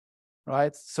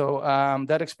 right? So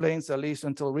that explains, at least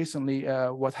until recently,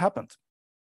 what happened.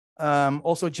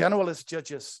 Also generalist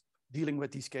judges dealing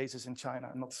with these cases in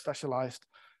China, not specialized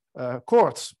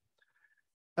courts.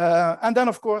 And then,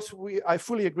 of course, I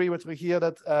fully agree with Rogier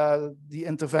that the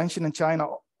intervention in China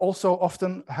also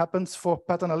often happens for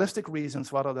paternalistic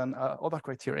reasons rather than other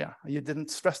criteria. You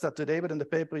didn't stress that today, but in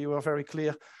the paper you were very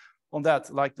clear on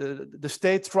that. Like the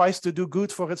state tries to do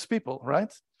good for its people,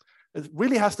 right? It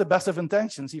really has the best of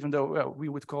intentions, even though we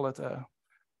would call it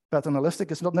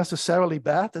paternalistic. It's not necessarily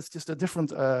bad, it's just a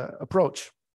different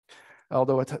approach.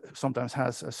 Although it sometimes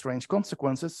has strange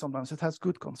consequences, sometimes it has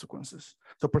good consequences.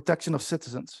 So protection of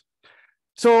citizens.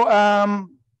 So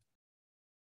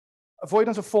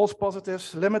avoidance of false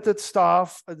positives, limited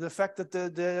staff, the fact that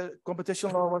the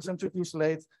competition law was introduced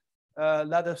late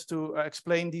led us to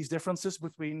explain these differences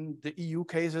between the EU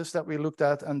cases that we looked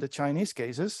at and the Chinese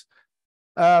cases.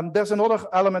 There's another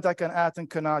element I can add, and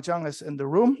Kana Zhang is in the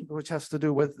room, which has to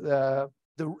do with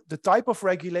the type of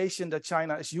regulation that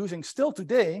China is using still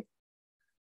today.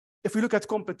 If we look at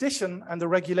competition and the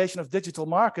regulation of digital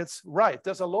markets, right,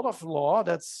 there's a lot of law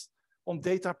that's on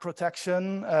data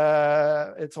protection,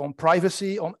 it's on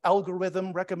privacy, on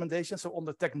algorithm recommendations, so on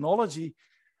the technology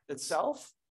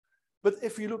itself. But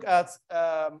if you look at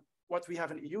what we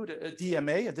have in EU, the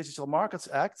DMA, a Digital Markets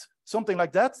Act, something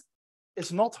like that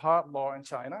is not hard law in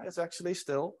China. It's actually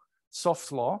still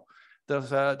soft law.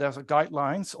 There's a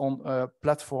guidelines on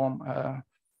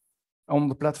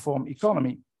the platform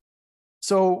economy.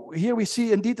 So here we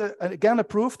see indeed, again, a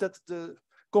proof that the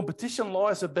competition law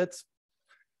is a bit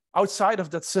outside of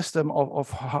that system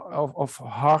of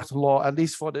hard law, at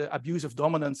least for the abuse of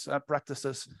dominance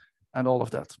practices and all of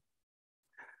that.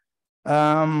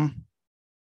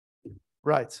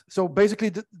 Right, so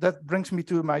basically that brings me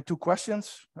to my two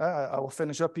questions. I will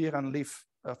finish up here and leave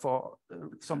for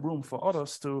some room for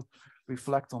others to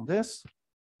reflect on this.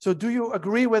 So do you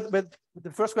agree with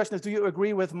the first question is, do you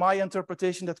agree with my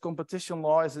interpretation that competition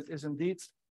law is indeed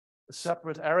a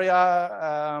separate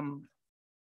area,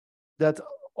 that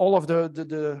all of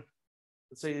the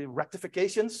let's say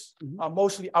rectifications are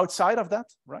mostly outside of that,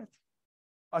 right?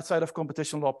 Outside of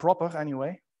competition law proper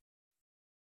anyway.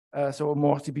 So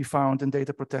more to be found in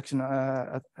data protection,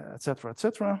 et cetera, et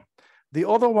cetera. The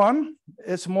other one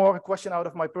is more a question out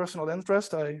of my personal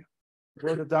interest. I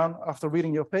wrote it down after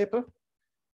reading your paper.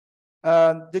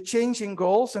 The changing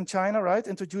goals in China, right,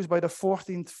 introduced by the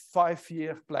 14th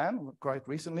five-year plan quite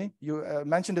recently. You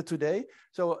mentioned it today.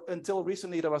 So until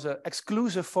recently, there was an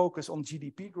exclusive focus on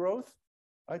GDP growth,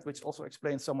 right, which also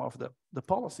explains some of the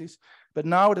policies. But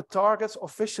now the targets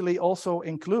officially also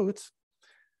include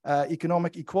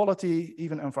economic equality,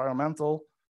 even environmental,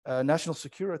 national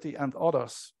security, and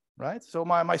others, right? So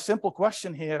my simple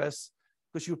question here is,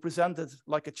 because you presented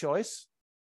like a choice,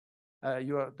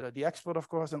 you are the expert, of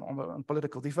course, on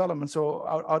political development. So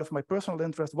out of my personal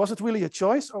interest, was it really a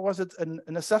choice, or was it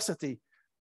a necessity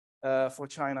for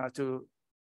China to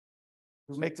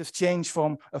make this change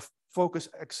from a focus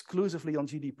exclusively on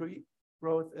GDP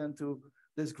growth into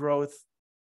this growth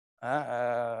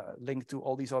linked to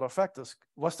all these other factors?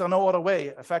 Was there no other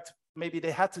way? In fact, maybe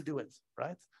they had to do it,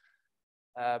 right?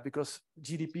 Because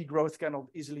GDP growth cannot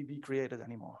easily be created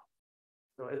anymore.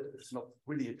 So it's not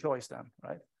really a choice then,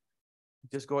 right?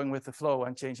 Just going with the flow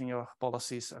and changing your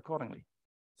policies accordingly.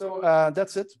 So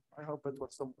that's it. I hope it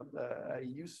was somewhat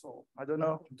useful. I don't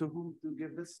know to whom to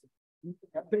give this.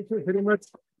 Thank you very much.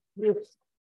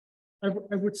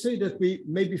 I would say that we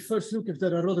maybe first look if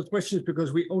there are other questions,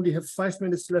 because we only have 5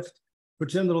 minutes left for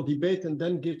general debate, and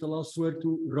then give the last word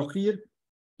to Rogier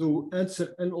to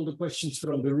answer and all the questions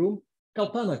from the room.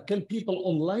 Kalpana, can people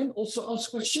online also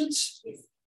ask questions? Yes.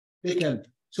 They can.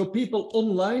 So people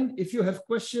online, if you have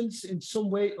questions in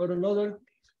some way or another,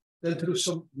 then through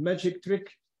some magic trick,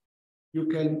 you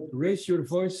can raise your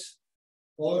voice,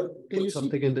 or can put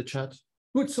something in the chat.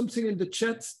 Put something in the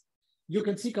chat. You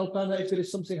can see, Kalpana, if there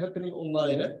is something happening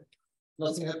online.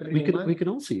 Nothing happening online. We can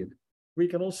all see it. We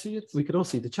can all see it. We can all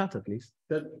see the chat at least.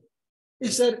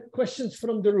 Is there questions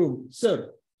from the room?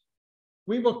 Sir,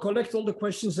 we will collect all the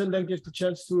questions and then give the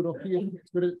chance to Rogier.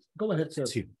 Go ahead, sir.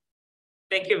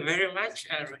 Thank you very much,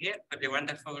 Rogier, for the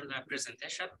wonderful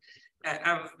presentation.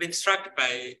 I've been struck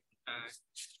by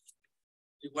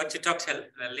want to talk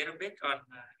a little bit on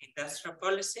industrial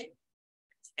policy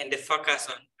and the focus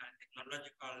on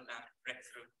technological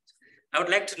breakthrough. I would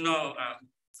like to know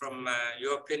from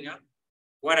your opinion,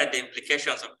 what are the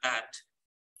implications of that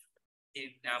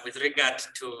with regard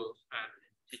to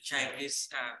the Chinese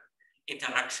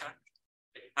interaction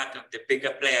with part of the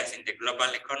bigger players in the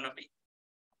global economy,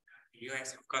 the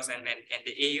US, of course, and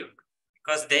the EU,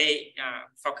 because they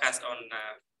focus on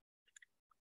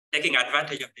taking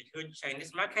advantage of the huge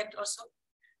Chinese market also.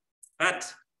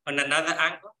 But on another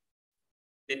angle,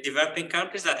 the developing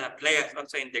countries that are players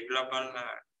also in the global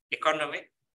economy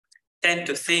tend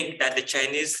to think that the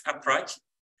Chinese approach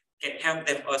can help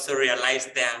them also realize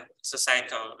their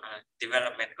societal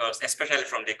development goals, especially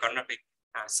from the economic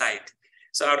side.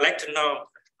 So I would like to know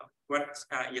what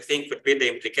you think would be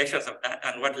the implications of that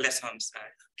and what lessons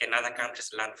can other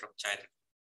countries learn from China?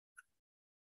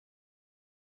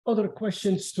 Other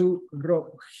questions to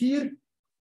Rogier?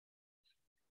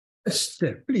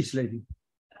 Esther, please, lady.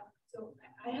 So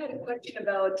I had a question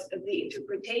about the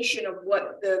interpretation of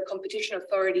what the competition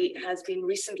authority has been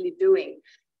recently doing,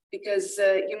 because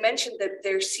you mentioned that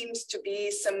there seems to be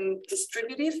some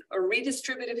distributive or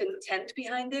redistributive intent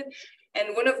behind it.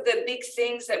 And one of the big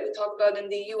things that we talk about in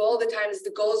the EU all the time is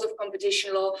the goals of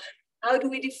competition law. How do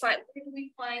we define, where do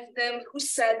we find them, who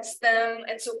sets them,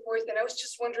 and so forth. And I was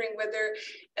just wondering whether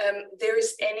there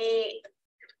is any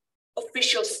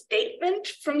official statement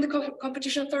from the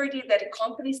competition authority that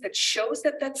accompanies, that shows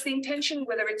that that's the intention,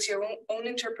 whether it's your own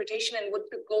interpretation and what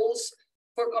the goals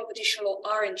for competition law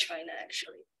are in China,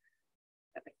 actually.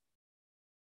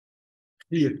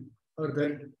 Here,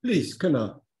 please,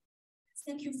 Kana.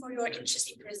 Thank you for your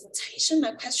interesting presentation.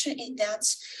 My question is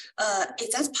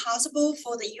that possible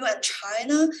for the EU and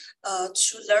China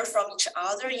to learn from each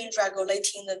other in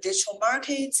regulating the digital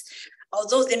markets?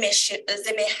 Although they may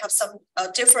have some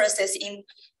differences in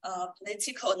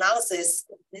political analysis,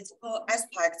 political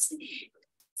aspects.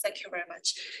 Thank you very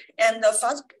much. And the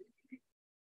first.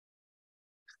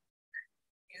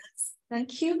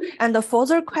 Thank you. And the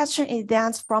further question is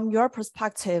that from your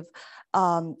perspective,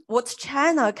 what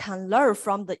China can learn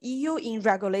from the EU in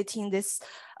regulating these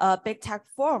big tech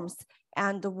firms,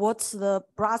 and what's the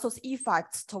Brussels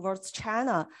effects towards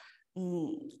China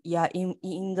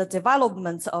in the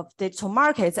development of digital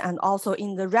markets and also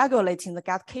in the regulating the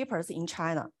gatekeepers in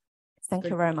China. Thank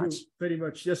you very much. Very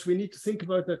much. Yes, we need to think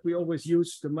about that. We always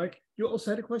use the mic. You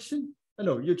also had a question? Oh,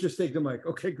 no, you just take the mic.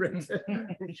 Okay, great.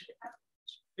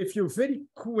 If you're very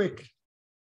quick.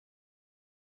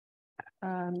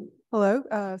 Hello,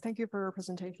 thank you for your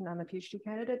presentation. I'm a PhD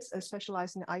candidate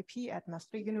specialized in IP at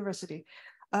Maastricht University.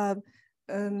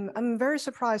 I'm very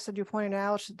surprised that you pointed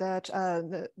out that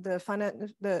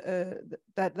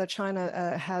that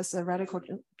China has a radical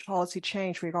policy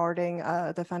change regarding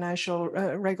the financial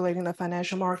regulating the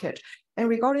financial market. And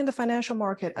regarding the financial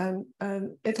market,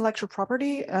 intellectual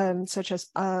property such as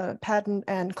patent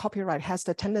and copyright has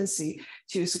the tendency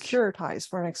to securitize.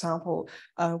 For example,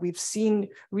 we've seen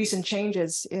recent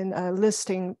changes in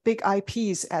listing big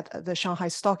IPs at the Shanghai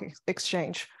Stock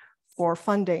Exchange for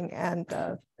funding and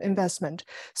investment.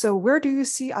 So where do you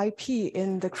see IP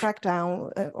in the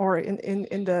crackdown or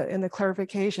in the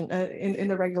clarification, in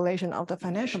the regulation of the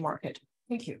financial market?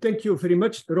 Thank you. Thank you very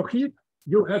much. Rogier,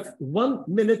 you have 1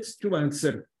 minute to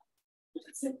answer.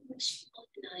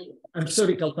 I'm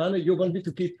sorry, Kalpana, you want me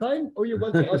to keep time or you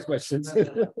want to ask questions?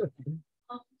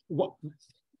 What?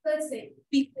 Let's say,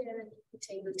 be fair and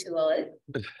equitable to all.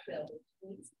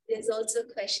 There's also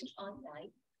a question online.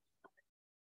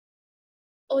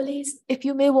 Oles, if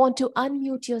you may want to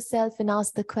unmute yourself and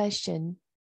ask the question.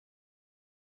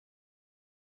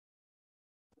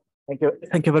 Thank you.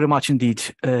 Thank you very much indeed.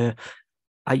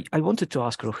 I wanted to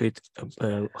ask Rohit,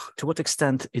 to what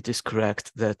extent it is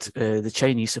correct that the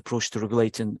Chinese approach to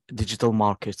regulating digital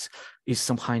markets is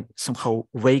somehow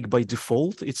vague by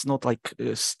default? It's not like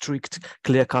strict,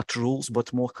 clear-cut rules,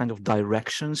 but more kind of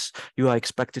directions. You are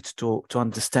expected to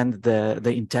understand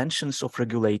the intentions of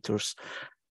regulators.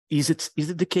 Is it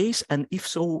the case? And if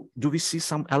so, do we see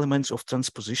some elements of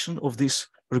transposition of this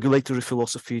regulatory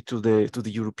philosophy to the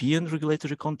European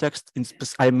regulatory context? In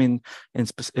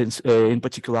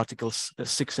particular, Articles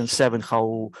 6 and 7,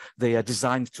 how they are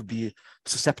designed to be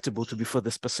susceptible to be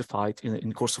further specified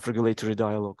in course of regulatory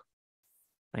dialogue.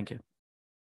 Thank you.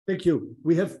 Thank you.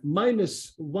 We have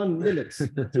 -1 minute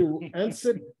to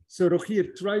answer. So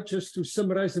Rogier, try just to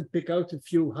summarize and pick out a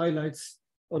few highlights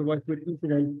Otherwise, we're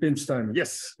eating on Pim's time.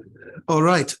 Yes. All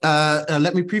right.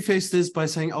 Let me preface this by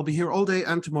saying I'll be here all day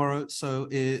and tomorrow. So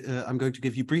I'm going to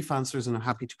give you brief answers and I'm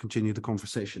happy to continue the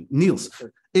conversation. Niels,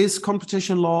 is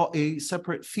competition law a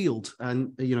separate field?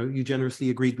 And, you generously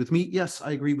agreed with me. Yes,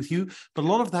 I agree with you. But a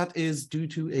lot of that is due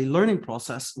to a learning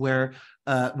process where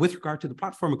with regard to the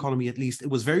platform economy, at least, it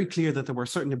was very clear that there were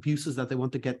certain abuses that they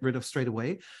want to get rid of straight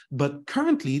away. But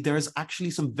currently, there's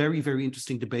actually some very, very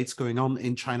interesting debates going on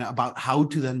in China about how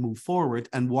to then move forward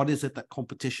and what is it that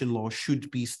competition law should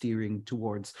be steering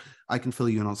towards. I can fill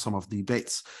you in on some of the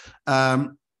debates.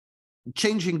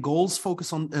 Changing goals,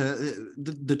 focus on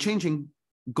the changing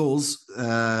goals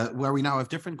where we now have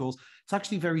different goals. It's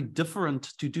actually very difficult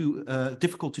to do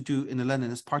in a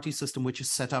Leninist party system, which is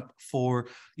set up for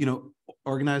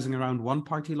organizing around one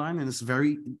party line, and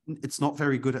it's not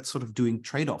very good at sort of doing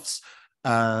trade-offs.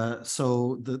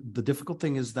 So the difficult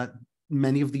thing is that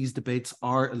many of these debates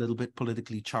are a little bit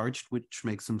politically charged, which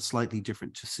makes them slightly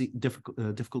difficult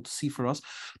to see for us.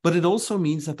 But it also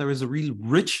means that there is a real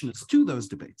richness to those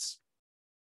debates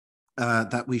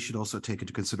that we should also take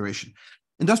into consideration.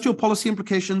 Industrial policy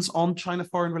implications on China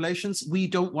foreign relations. We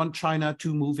don't want China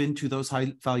to move into those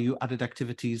high value added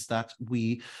activities that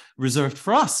we reserved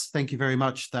for us. Thank you very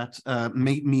much. That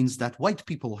means that white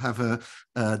people have a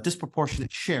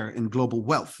disproportionate share in global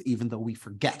wealth, even though we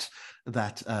forget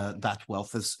that that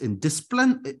wealth is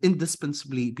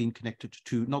indispensably being connected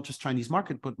to not just Chinese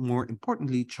market, but more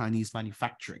importantly, Chinese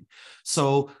manufacturing.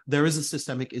 So there is a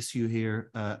systemic issue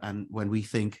here. And when we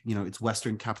think, it's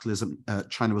Western capitalism,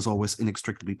 China was always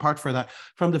inextricably part for that.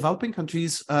 From developing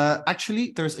countries,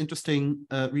 actually, there's interesting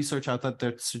research out there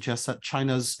that suggests that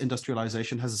China's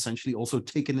industrialization has essentially also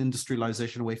taken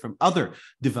industrialization away from other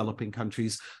developing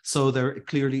countries. So there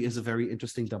clearly is a very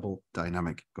interesting double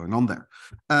dynamic going on there.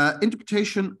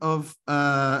 Interpretation of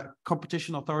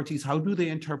competition authorities. How do they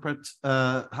interpret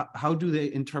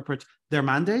their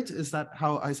mandate? Is that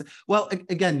how I say? Well,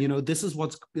 again, this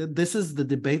is the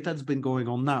debate that's been going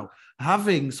on now.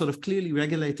 Having sort of clearly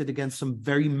regulated against some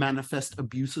very manifest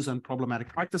abuses and problematic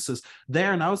practices, they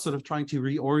are now sort of trying to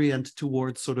reorient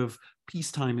towards sort of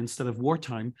peacetime instead of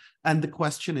wartime. And the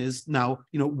question is now,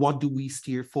 what do we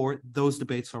steer for? Those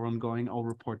debates are ongoing. I'll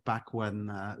report back when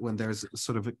there's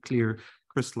sort of a clear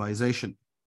crystallization.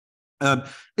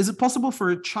 Is it possible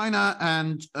for China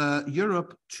and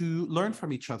Europe to learn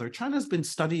from each other? China has been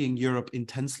studying Europe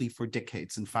intensely for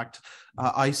decades. In fact,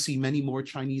 I see many more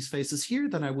Chinese faces here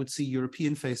than I would see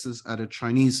European faces at a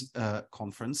Chinese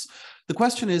conference. The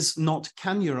question is not,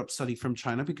 can Europe study from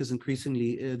China? Because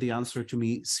increasingly the answer to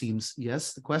me seems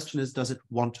yes. The question is, does it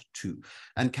want to?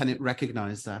 And can it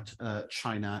recognize that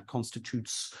China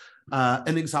constitutes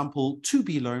an example to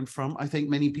be learned from? I think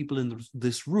many people in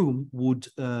this room would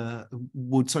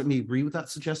certainly agree with that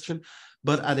suggestion,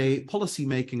 but at a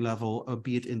policy-making level,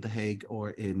 be it in The Hague or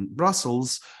in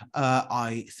Brussels,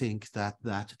 I think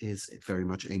that is very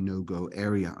much a no-go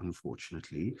area,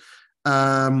 unfortunately.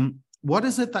 What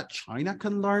is it that China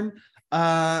can learn?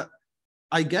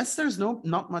 I guess there's not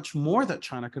much more that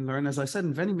China can learn. As I said,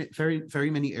 in very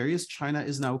many areas, China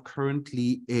is now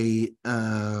currently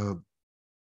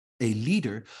a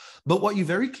leader. But what you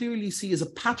very clearly see is a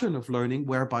pattern of learning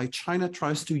whereby China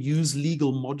tries to use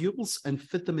legal modules and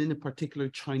fit them in a particular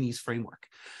Chinese framework.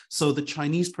 So the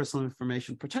Chinese personal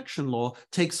information protection law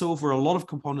takes over a lot of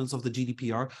components of the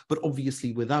GDPR, but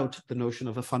obviously without the notion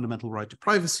of a fundamental right to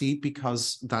privacy,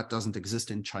 because that doesn't exist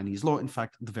in Chinese law. In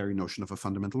fact, the very notion of a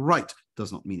fundamental right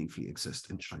does not meaningfully exist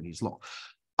in Chinese law.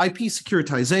 IP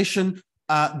securitization.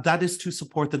 That is to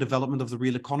support the development of the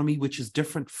real economy, which is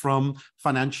different from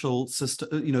financial system,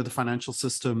 the financial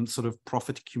system sort of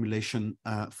profit accumulation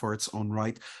for its own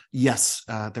right. Yes,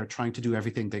 they're trying to do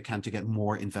everything they can to get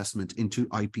more investment into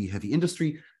IP-heavy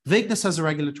industry. Vagueness as a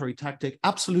regulatory tactic.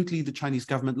 Absolutely, the Chinese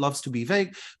government loves to be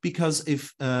vague because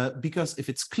if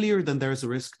it's clear, then there's a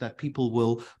risk that people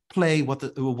will play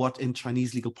what in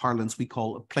Chinese legal parlance we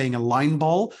call playing a line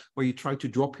ball, where you try to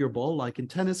drop your ball like in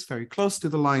tennis, very close to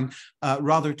the line,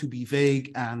 rather to be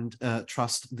vague and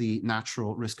trust the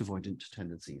natural risk avoidant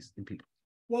tendencies in people.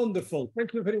 Wonderful.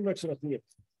 Thank you very much, Rogier.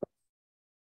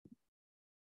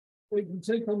 Ladies and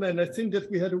gentlemen, I think that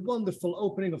we had a wonderful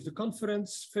opening of the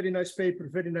conference. Very nice paper,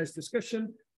 very nice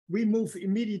discussion. We move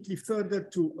immediately further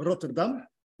to Rotterdam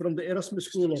from the Erasmus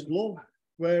School of Law,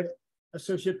 where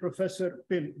Associate Professor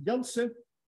Pim Jansen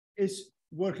is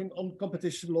working on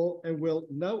competition law and will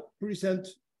now present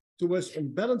to us on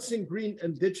balancing green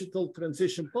and digital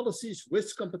transition policies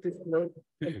with competition law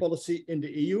and policy in the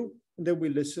EU. And then we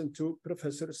listen to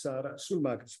Professor Sarah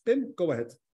Schoenmaekers. Pim, go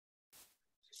ahead.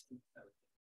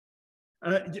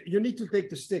 You need to take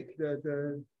the stick,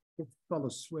 the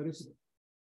phallus. Where is it?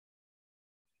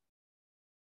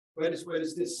 Where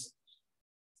is this?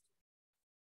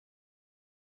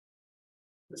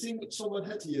 I think someone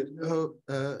had here.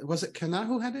 Was it Kana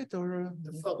who had it, or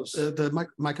The phallus. the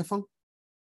microphone?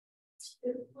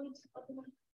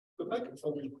 The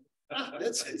microphone. Ah,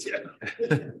 that's it, yeah.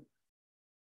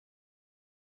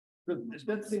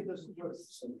 That thing doesn't work.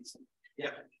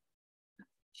 Yeah.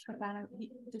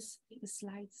 The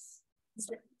slides.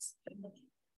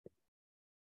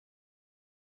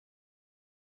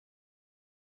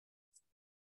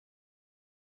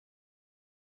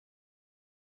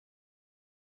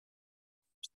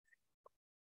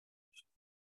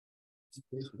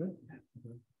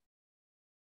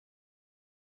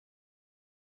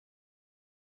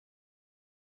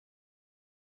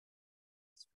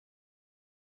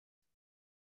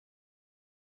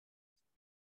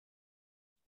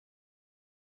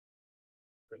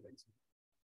 Perfect.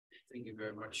 Thank you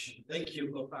very much. Thank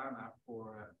you, Opana,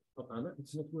 for Opana,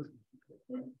 it's not working.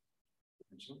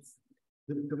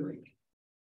 The mic.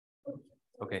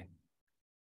 Okay.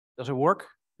 Does it work?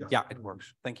 Yeah, it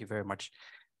works. Thank you very much.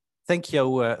 Thank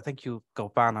you,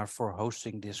 Opana, for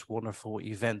hosting this wonderful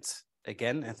event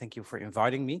again, and thank you for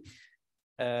inviting me.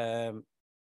 So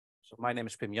my name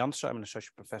is Pim Jansen. I'm an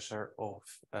associate professor of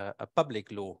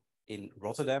public law in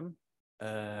Rotterdam.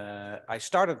 I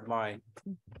started my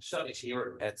studies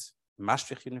here at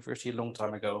Maastricht University a long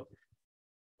time ago,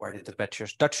 where I did the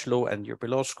bachelor's Dutch law and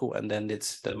European Law School, and then did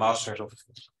the master's of,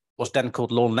 was then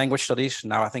called Law and Language Studies.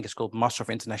 Now I think it's called Master of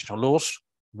International Laws.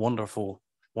 Wonderful,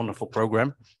 wonderful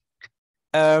program.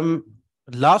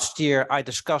 Last year, I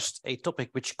discussed a topic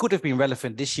which could have been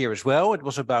relevant this year as well. It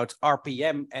was about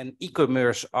RPM and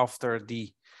e-commerce after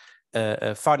the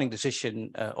founding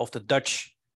decision of the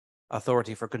Dutch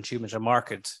Authority for Consumers and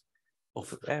Market.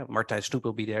 Of Martijn Snoep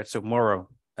will be there tomorrow.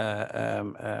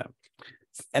 And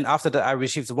after that, I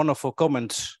received wonderful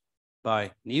comments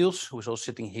by Niels, who is also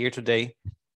sitting here today.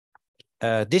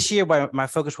 This year, my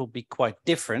focus will be quite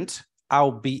different.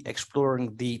 I'll be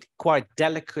exploring the quite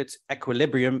delicate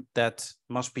equilibrium that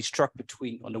must be struck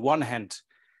between, on the one hand,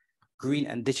 green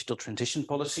and digital transition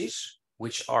policies,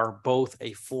 which are both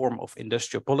a form of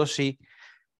industrial policy,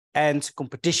 and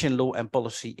competition law and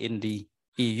policy in the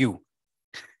EU.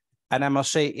 And I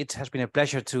must say, it has been a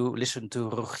pleasure to listen to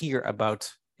Rogier about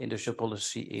industrial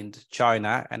policy in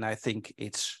China, and I think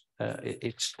it's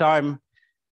time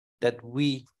that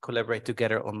we collaborate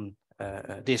together on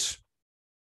this.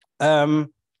 I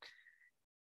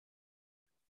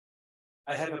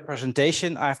have a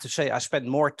presentation. I have to say I spent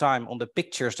more time on the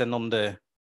pictures than on the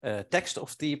text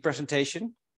of the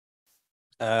presentation.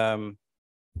 I'll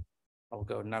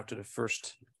go now to the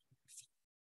first.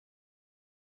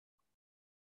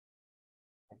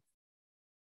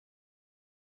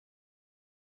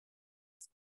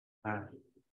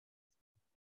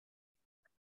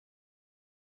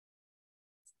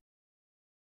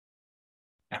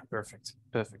 Yeah, perfect,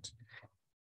 perfect.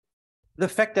 The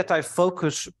fact that I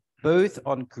focus both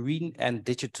on green and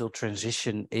digital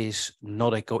transition is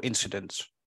not a coincidence,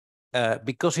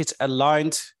 because it's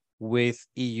aligned with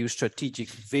EU strategic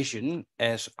vision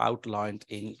as outlined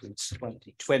in its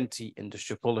 2020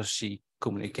 industrial policy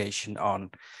communication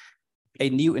on a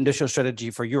new industrial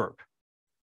strategy for Europe.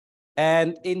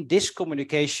 And in this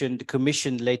communication, the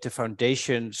Commission laid the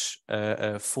foundations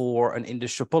for an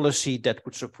industrial policy that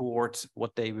would support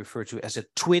what they refer to as a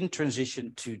twin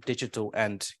transition to digital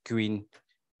and green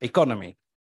economy,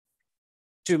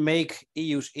 to make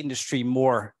EU's industry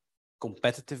more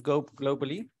competitive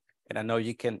globally. And I know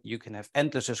you can have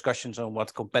endless discussions on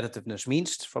what competitiveness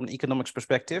means from an economics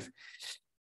perspective.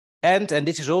 And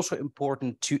this is also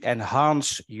important to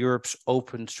enhance Europe's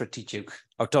open strategic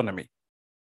autonomy.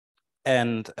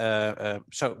 And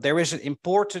so there is an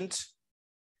important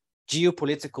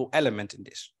geopolitical element in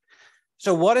this.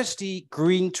 So what is the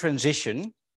green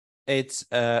transition? It's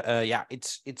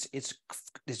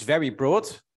very broad.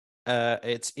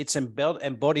 It's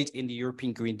embodied in the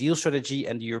European Green Deal strategy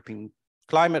and the European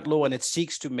climate law, and it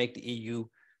seeks to make the EU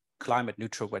climate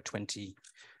neutral by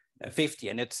 2050.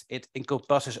 And it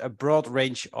encompasses a broad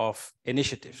range of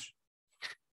initiatives.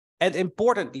 And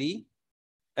importantly,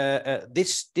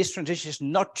 this transition is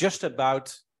not just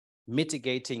about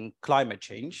mitigating climate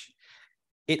change.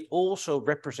 It also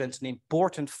represents an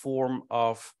important form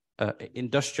of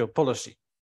industrial policy.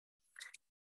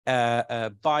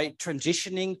 By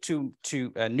transitioning to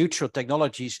neutral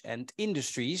technologies and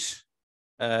industries,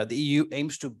 the EU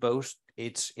aims to boost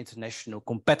its international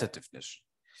competitiveness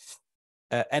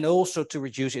and also to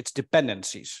reduce its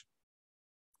dependencies.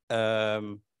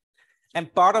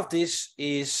 And part of this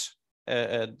is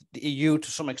the EU,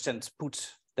 to some extent,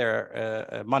 put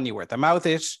their money where their mouth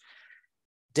is.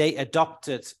 They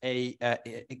adopted a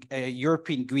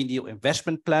European Green Deal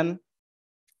investment plan,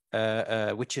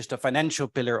 which is the financial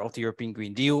pillar of the European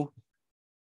Green Deal.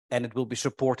 And it will be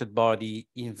supported by the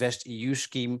Invest EU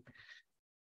scheme.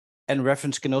 And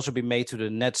reference can also be made to the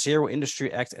Net Zero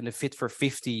Industry Act and the Fit for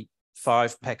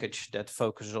 55 package that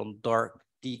focuses on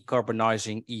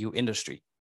decarbonizing EU industry.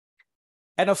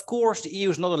 And of course, the EU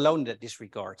is not alone in this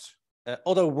regard.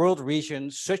 Other world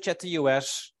regions, such as the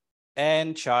US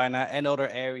and China and other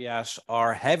areas,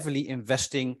 are heavily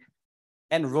investing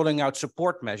and rolling out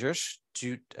support measures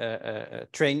to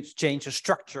change the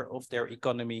structure of their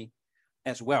economy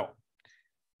as well.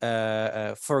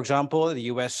 For example, the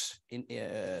US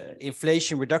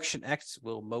Inflation Reduction Act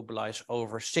will mobilize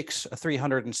over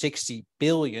 360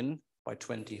 billion by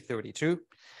 2032.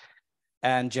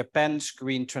 And Japan's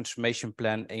Green Transformation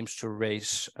Plan aims to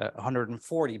raise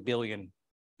 140 billion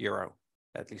euro,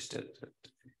 at least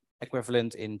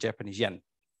equivalent in Japanese yen.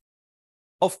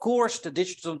 Of course, the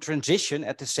digital transition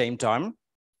at the same time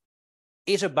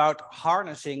is about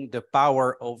harnessing the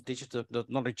power of digital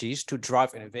technologies to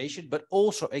drive innovation, but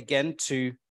also again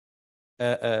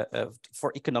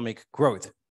for economic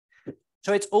growth.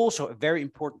 So it's also a very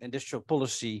important industrial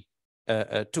policy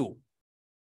tool.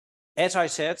 As I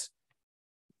said,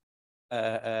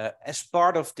 as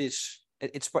part of this,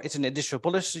 it's an industrial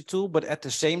policy tool, but at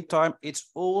the same time, it's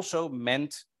also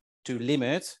meant to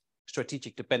limit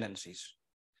strategic dependencies.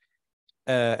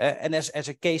 And as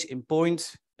a case in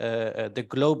point, the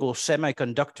global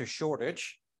semiconductor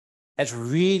shortage has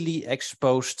really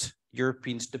exposed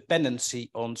Europeans'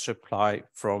 dependency on supply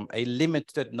from a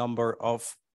limited number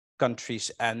of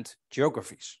countries and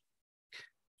geographies.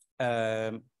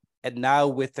 And now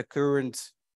with the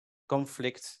current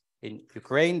conflict in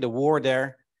Ukraine, the war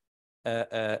there,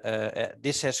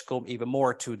 this has come even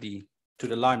more to the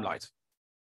limelight.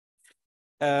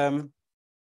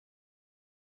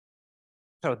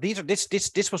 So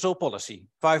this was all policy.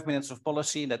 5 minutes of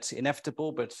policy, that's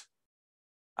inevitable, but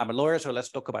I'm a lawyer, so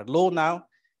let's talk about law now.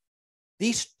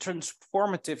 These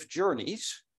transformative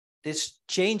journeys, this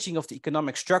changing of the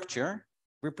economic structure,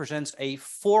 represents a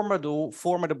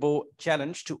formidable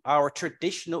challenge to our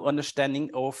traditional understanding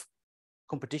of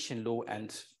competition law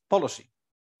and policy.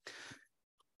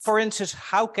 For instance,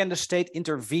 how can the state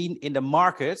intervene in the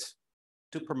market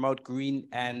to promote green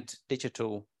and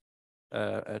digital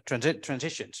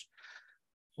transitions?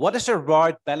 What is the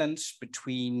right balance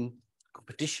between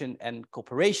competition and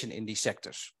cooperation in these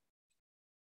sectors?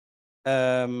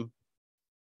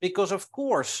 Because of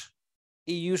course,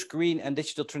 EU's green and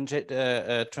digital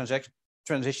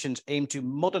transitions aim to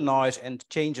modernize and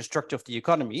change the structure of the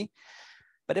economy,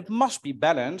 but it must be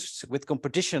balanced with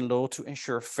competition law to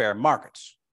ensure fair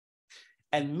markets.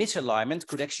 And misalignment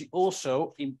could actually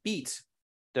also impede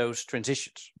those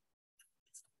transitions.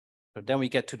 So then we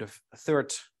get to the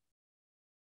third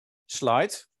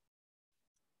slide.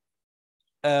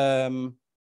 So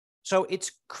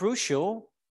it's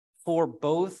crucial for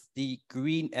both the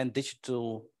green and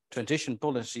digital transition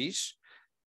policies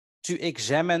to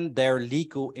examine their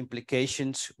legal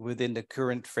implications within the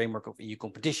current framework of EU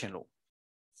competition law.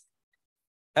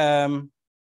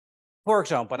 For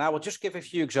example, and I will just give a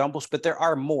few examples, but there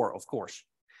are more, of course.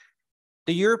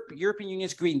 The European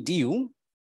Union's Green Deal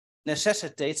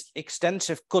necessitates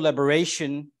extensive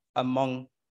collaboration among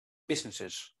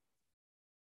businesses,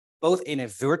 both in a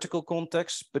vertical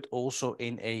context, but also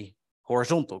in a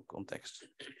horizontal context.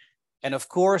 And of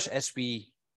course, as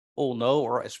we all know,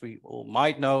 or as we all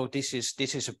might know, this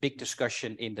is a big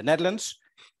discussion in the Netherlands.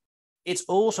 It's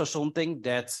also something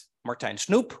that Martijn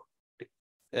Snoep,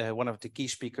 one of the key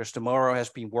speakers tomorrow, has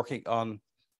been working on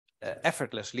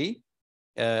effortlessly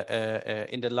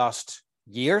in the last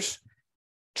years,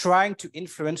 trying to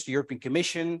influence the European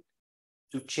Commission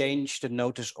to change the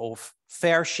notice of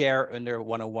fair share under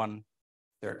 101,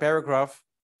 third paragraph.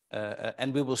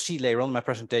 And we will see later on in my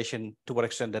presentation to what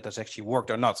extent that has actually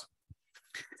worked or not.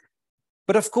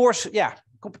 But of course, yeah,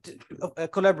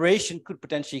 collaboration could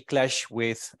potentially clash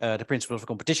with the principles of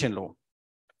competition law.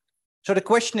 So the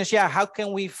question is, yeah, how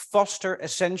can we foster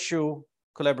essential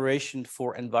collaboration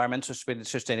for environmental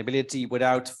sustainability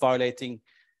without violating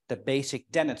the basic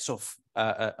tenets of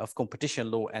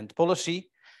competition law and policy?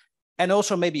 And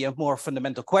also maybe a more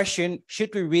fundamental question,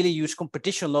 should we really use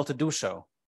competition law to do so?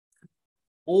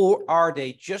 Or are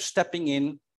they just stepping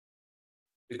in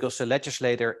because the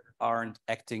legislators aren't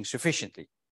acting sufficiently?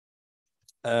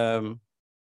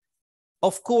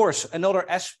 Of course, another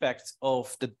aspect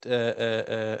of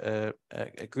the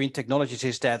green technologies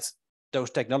is that those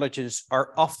technologies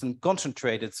are often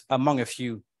concentrated among a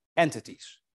few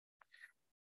entities.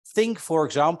 Think, for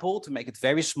example, to make it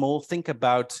very small, think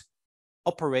about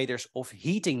operators of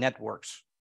heating networks.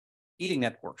 They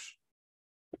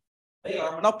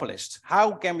are monopolists.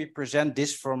 How can we prevent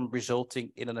this from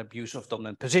resulting in an abuse of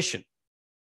dominant position?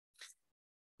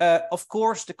 Of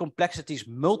course, the complexities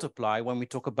multiply when we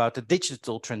talk about the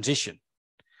digital transition.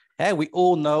 We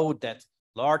all know that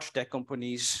large tech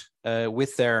companies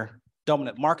with their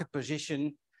dominant market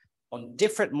position on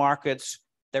different markets,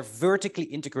 they're vertically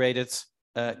integrated,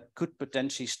 could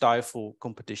potentially stifle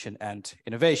competition and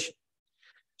innovation.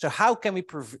 So how can we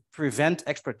prevent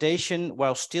exploitation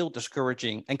while still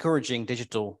encouraging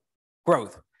digital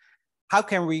growth? How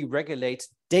can we regulate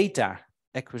data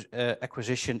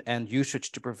acquisition and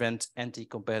usage to prevent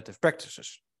anti-competitive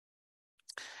practices?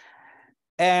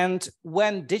 And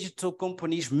when digital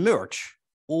companies merge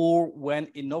or when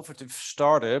innovative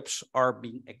startups are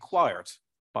being acquired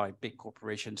by big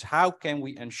corporations, how can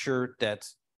we ensure that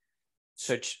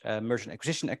such merger and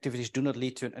acquisition activities do not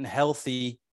lead to an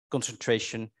unhealthy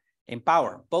concentration in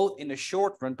power, both in the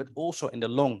short run, but also in the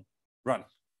long run?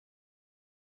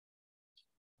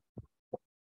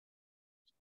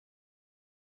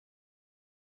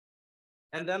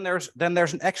 And then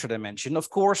there's an extra dimension. Of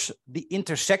course, the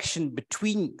intersection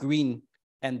between green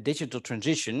and digital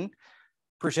transition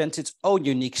presents its own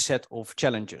unique set of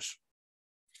challenges.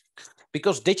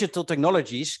 Because digital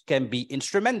technologies can be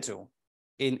instrumental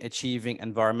in achieving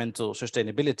environmental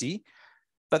sustainability,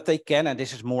 but they can, and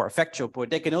this is more a factual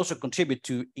point, they can also contribute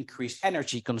to increased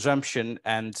energy consumption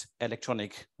and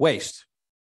electronic waste.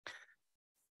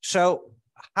 So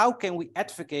how can we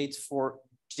advocate for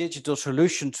digital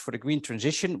solutions for the green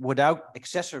transition without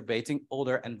exacerbating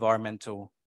other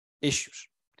environmental issues?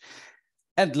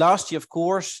 And lastly, of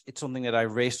course, it's something that I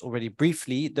raised already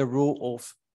briefly, the role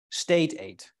of state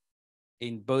aid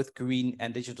in both green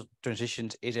and digital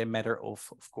transitions is a matter of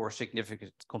course,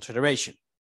 significant consideration.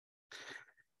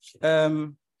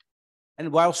 And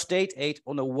while state aid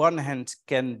on the one hand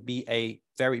can be a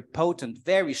very potent,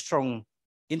 very strong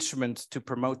instrument to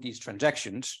promote these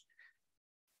transactions,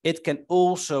 it can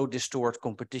also distort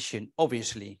competition,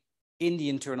 obviously, in the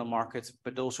internal market,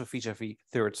 but also vis-a-vis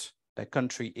third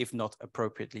country, if not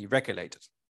appropriately regulated.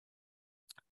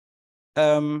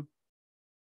 And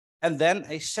then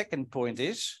a second point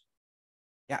is,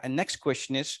 a next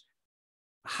question is,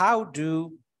 how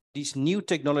do these new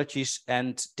technologies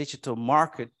and digital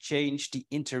market change the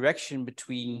interaction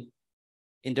between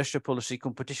industrial policy,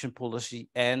 competition policy,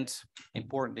 and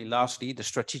importantly, lastly, the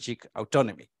strategic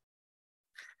autonomy?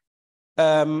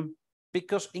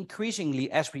 Because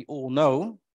increasingly, as we all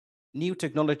know, new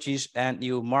technologies and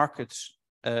new markets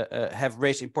have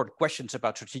raised important questions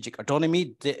about strategic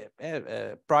autonomy,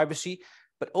 privacy,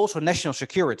 but also national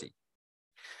security.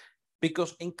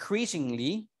 Because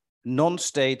increasingly,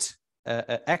 non-state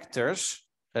actors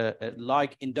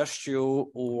like industrial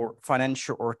or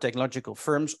financial or technological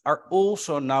firms are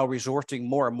also now resorting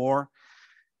more and more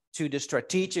to the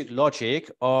strategic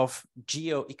logic of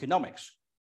geoeconomics.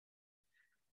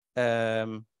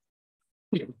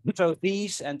 So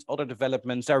these and other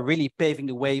developments are really paving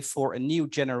the way for a new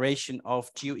generation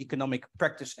of geoeconomic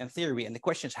practice and theory. And the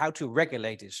question is how to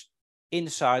regulate this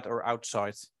inside or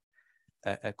outside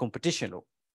competition law.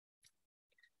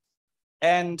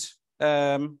 And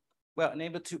well, and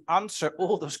able to answer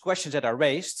all those questions that are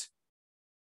raised,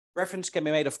 reference can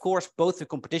be made, of course, both to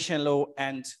competition law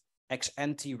and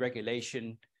ex-ante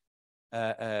regulation,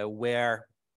 where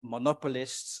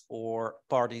monopolists or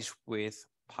parties with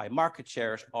high market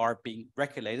shares are being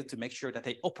regulated to make sure that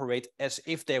they operate as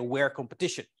if they were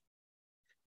competition.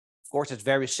 Of course, it's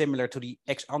very similar to the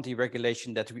ex-ante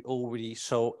regulation that we already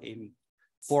saw in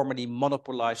formerly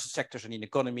monopolized sectors in the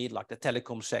economy, like the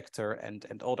telecom sector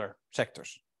and other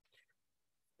sectors.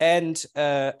 And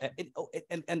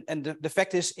the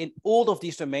fact is, in all of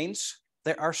these domains,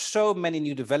 there are so many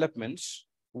new developments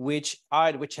which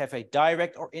have a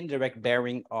direct or indirect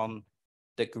bearing on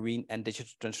the green and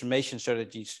digital transformation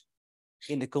strategies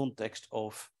in the context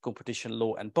of competition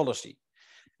law and policy.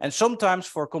 And sometimes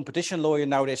for a competition lawyer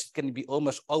nowadays, it can be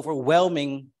almost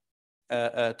overwhelming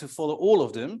to follow all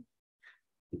of them.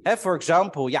 For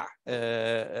example,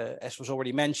 as was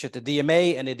already mentioned, the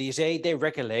DMA and the DSA, they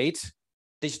regulate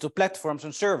digital platforms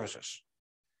and services,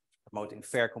 promoting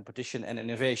fair competition and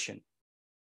innovation.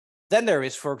 Then there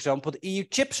is, for example, the EU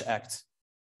Chips Act,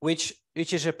 which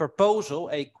is a proposal,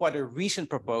 quite a recent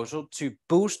proposal to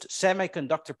boost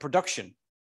semiconductor production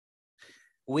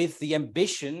with the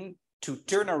ambition to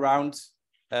turn around,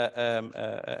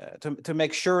 to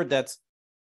make sure that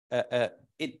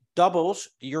it doubles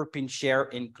the European share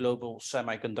in global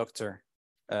semiconductor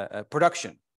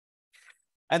production.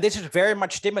 And this is very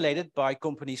much stimulated by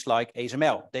companies like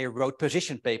ASML. They wrote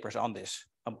position papers on this,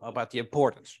 about the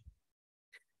importance.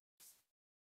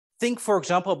 Think, for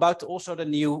example, about also the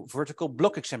new vertical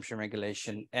block exemption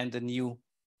regulation and the new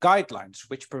guidelines,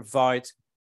 which provide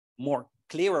more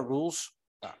clearer rules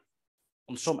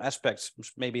on some aspects,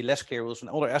 maybe less clear rules on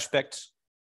other aspects,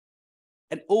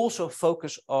 and also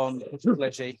focus on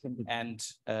digitalization and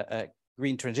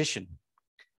green transition.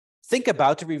 Think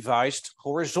about the revised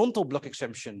horizontal block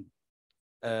exemption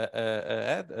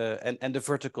and the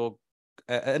vertical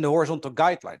and the horizontal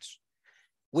guidelines,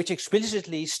 which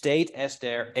explicitly state as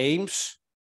their aims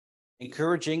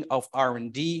encouraging of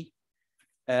R&D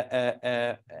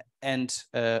and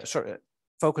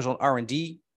focus on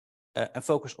R&D and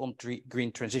focus on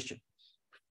green transition.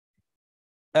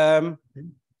 1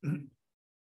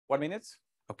 minute?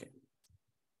 Okay.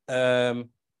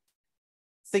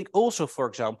 Think also, for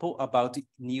example, about the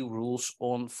new rules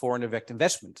on foreign direct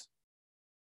investment.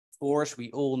 Of course, we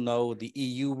all know the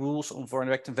EU rules on foreign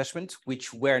direct investment,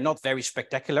 which were not very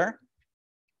spectacular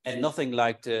and nothing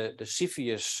like the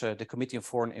CFIUS, the Committee on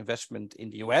Foreign Investment in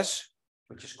the US,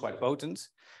 which is quite potent,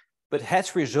 but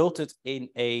has resulted in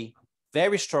a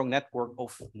very strong network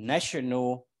of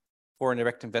national foreign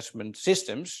direct investment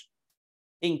systems,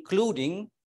 including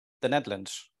the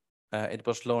Netherlands. It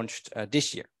was launched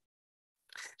this year.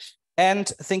 And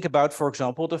think about, for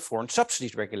example, the foreign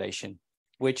subsidies regulation,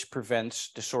 which prevents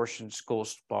distortions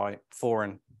caused by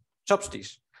foreign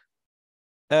subsidies.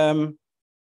 Yeah,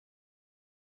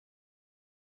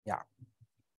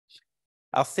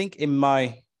 I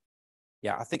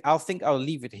think I'll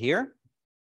leave it here,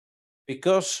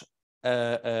 because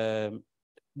the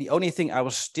only thing I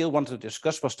was still wanted to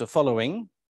discuss was the following,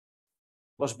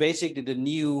 was basically the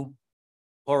new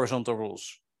horizontal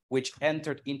rules, which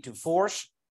entered into force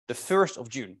the 1st of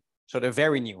June. So they're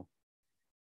very new.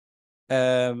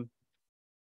 And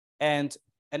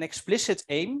an explicit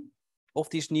aim of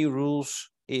these new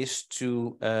rules is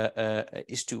to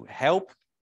help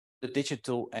the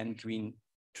digital and green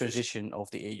transition of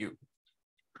the EU.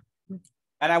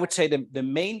 And I would say the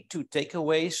main two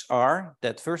takeaways are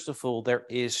that, first of all, there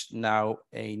is now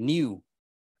a new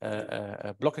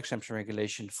block exemption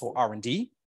regulation for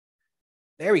R&D.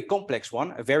 A very complex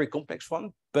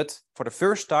one, but for the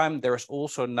first time, there is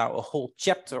also now a whole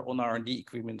chapter on R&D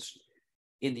agreements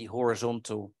in the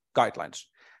horizontal guidelines.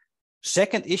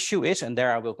 Second issue is, and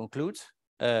there I will conclude,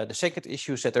 the second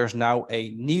issue is that there's now a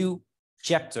new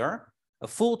chapter, a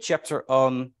full chapter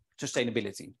on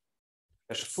sustainability.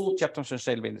 There's a full chapter on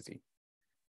sustainability.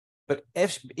 But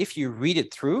if you read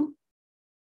it through,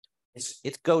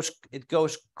 it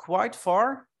goes quite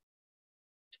far.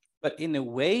 But in a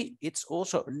way, it's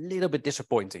also a little bit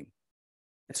disappointing.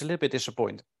 It's a little bit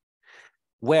disappointing.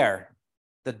 Where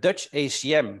the Dutch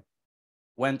ACM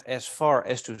went as far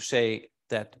as to say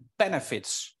that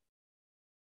benefits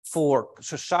for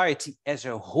society as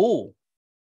a whole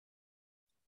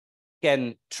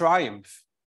can triumph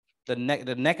the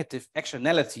negative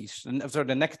externalities,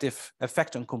 the negative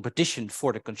effect on competition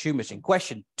for the consumers in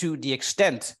question, to the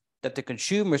extent that the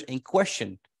consumers in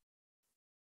question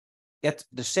get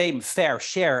the same fair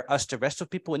share as the rest of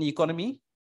people in the economy.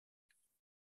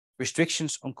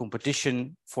 Restrictions on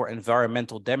competition for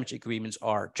environmental damage agreements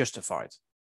are justified.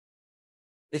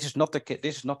 This is not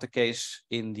the case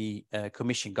in the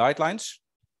Commission guidelines.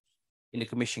 In the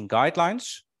Commission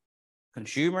guidelines,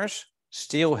 consumers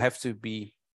still have to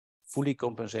be fully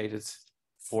compensated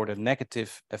for the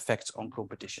negative effects on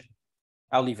competition.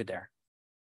 I'll leave it there.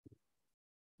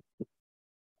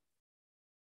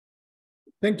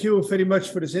 Thank you very much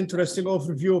for this interesting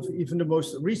overview of even the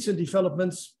most recent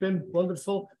developments. Pim,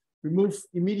 wonderful. We move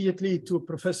immediately to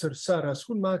Professor Sarah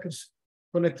Schoenmaekers,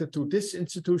 connected to this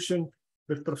institution,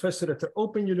 with professor at the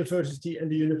Open University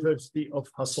and the University of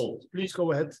Hasselt. Please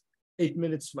go ahead, 8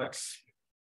 minutes max.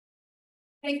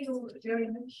 Thank you very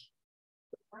much.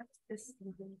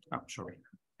 Oh, sorry.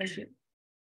 Thank you.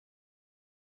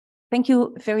 Thank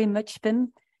you very much,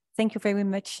 Pim. Thank you very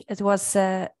much. It was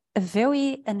a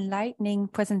very enlightening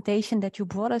presentation that you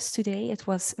brought us today. It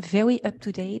was very up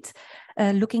to date,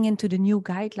 looking into the new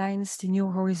guidelines, the new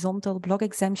horizontal block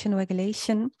exemption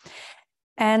regulation.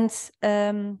 And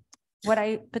what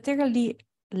I particularly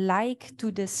like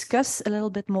to discuss a little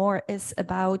bit more is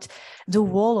about the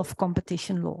role of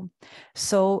competition law.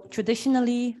 So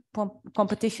traditionally,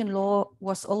 competition law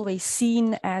was always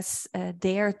seen as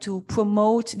there to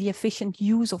promote the efficient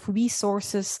use of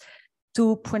resources,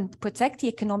 to protect the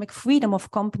economic freedom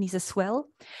of companies as well.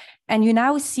 And you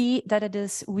now see that it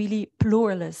is really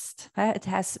pluralist. It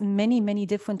has many, many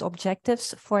different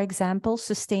objectives, for example,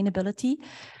 sustainability,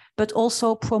 but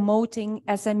also promoting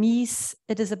SMEs.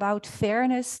 It is about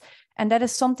fairness. And that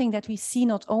is something that we see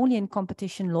not only in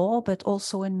competition law, but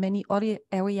also in many other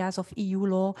areas of EU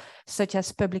law, such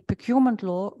as public procurement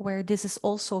law, where this is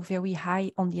also very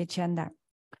high on the agenda.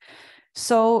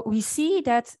 So we see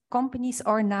that companies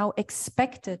are now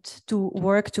expected to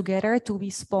work together to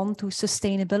respond to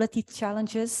sustainability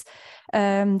challenges,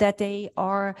 that they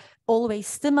are always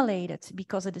stimulated,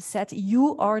 because it is said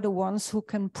you are the ones who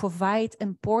can provide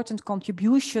important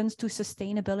contributions to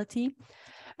sustainability.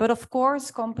 But of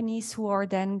course, companies who are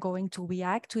then going to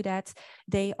react to that,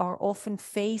 they are often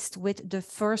faced with the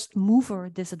first mover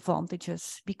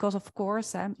disadvantages, because of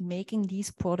course, making these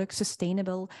products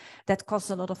sustainable, that costs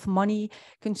a lot of money.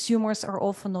 Consumers are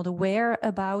often not aware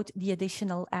about the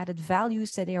additional added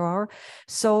values that there are.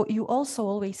 So you also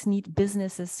always need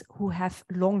businesses who have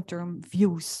long-term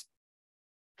views.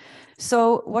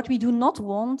 So what we do not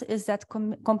want is that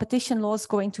competition law is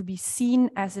going to be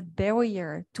seen as a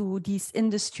barrier to these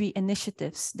industry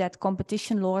initiatives, that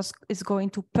competition law is going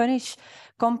to punish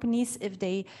companies if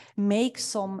they make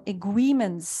some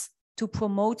agreements to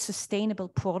promote sustainable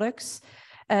products.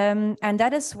 And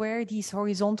that is where these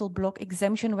horizontal block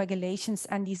exemption regulations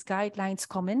and these guidelines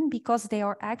come in, because they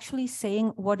are actually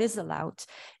saying what is allowed.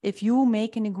 If you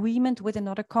make an agreement with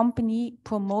another company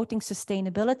promoting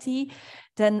sustainability,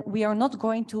 then we are not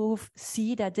going to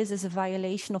see that this is a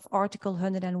violation of Article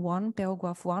 101,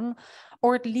 paragraph 1,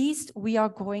 or at least we are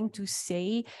going to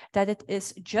say that it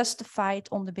is justified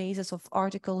on the basis of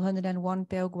Article 101,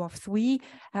 paragraph 3,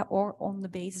 or on the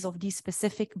basis of the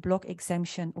specific block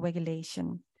exemption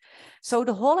regulation. So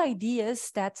the whole idea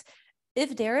is that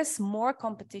if there is more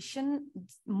competition,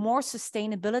 more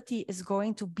sustainability is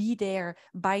going to be there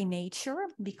by nature,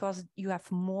 because you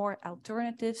have more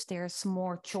alternatives, there's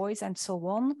more choice and so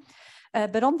on.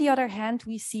 But on the other hand,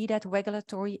 we see that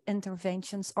regulatory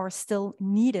interventions are still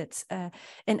needed.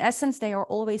 In essence, they are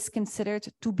always considered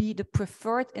to be the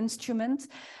preferred instrument,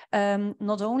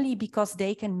 not only because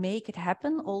they can make it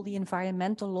happen. All the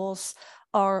environmental laws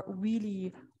are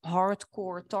really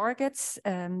hardcore targets.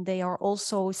 They are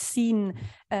also seen,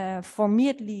 for me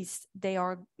at least, they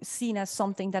are seen as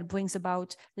something that brings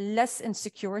about less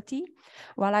insecurity,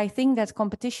 while I think that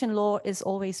competition law is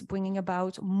always bringing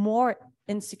about more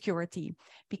insecurity,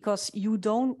 because you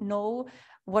don't know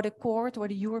what a court or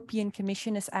the European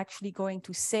Commission is actually going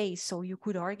to say. So you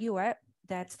could argue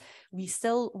that we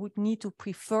still would need to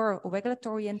prefer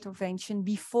regulatory intervention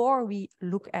before we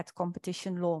look at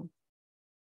competition law.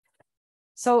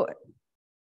 So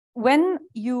when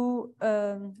you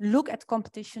look at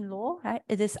competition law,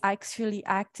 it is actually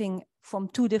acting from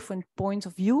two different points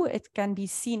of view. It can be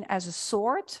seen as a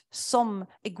sword. Some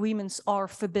agreements are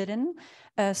forbidden.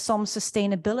 Some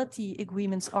sustainability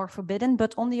agreements are forbidden.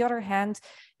 But on the other hand,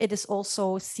 it is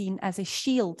also seen as a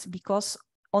shield, because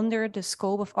under the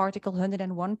scope of Article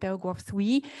 101, paragraph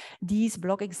 3, these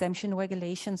block exemption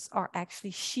regulations are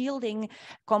actually shielding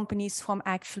companies from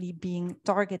actually being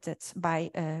targeted by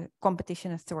a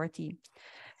competition authority.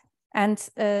 And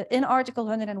in Article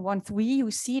 101.3,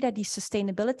 you see that these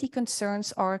sustainability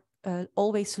concerns are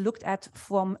always looked at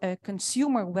from a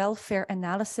consumer welfare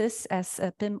analysis, as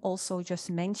Pim also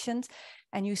just mentioned.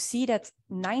 And you see that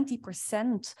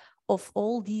 90% of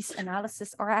all these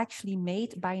analyses are actually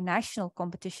made by national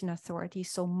competition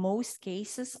authorities. So most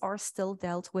cases are still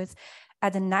dealt with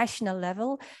at a national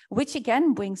level, which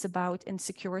again brings about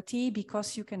insecurity,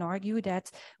 because you can argue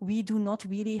that we do not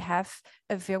really have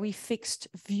a very fixed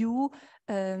view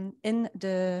in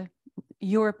the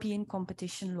European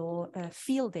competition law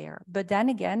field there. But then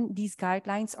again, these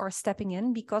guidelines are stepping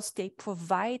in because they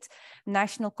provide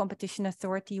national competition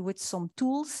authority with some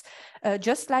tools,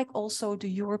 just like also the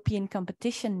European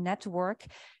competition network.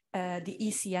 The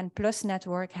ECN Plus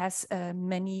network has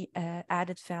many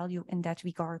added value in that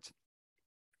regard.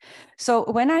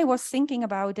 So when I was thinking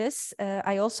about this,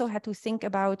 I also had to think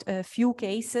about a few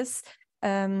cases.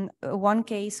 One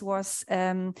case was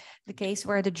the case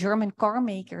where the German car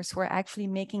makers were actually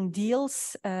making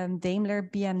deals, Daimler,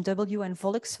 BMW and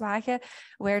Volkswagen,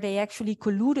 where they actually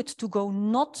colluded to go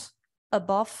not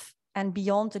above and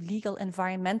beyond the legal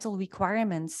environmental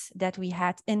requirements that we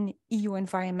had in EU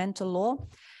environmental law.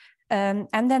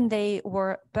 And then they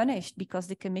were punished because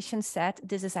the Commission said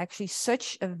this is actually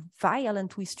such a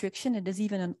violent restriction. It is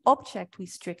even an object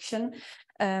restriction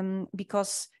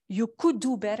because you could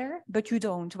do better, but you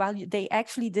don't. Well, they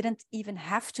actually didn't even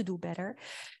have to do better.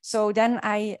 So then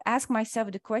I asked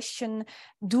myself the question,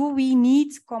 do we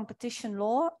need competition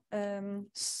law?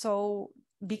 So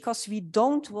because we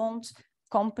don't want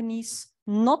companies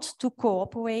not to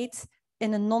cooperate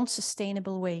in a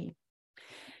non-sustainable way.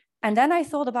 And then I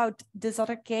thought about this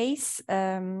other case.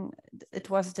 It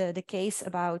was the case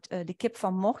about the Kip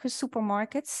van Morgen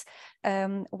supermarkets,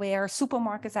 where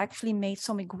supermarkets actually made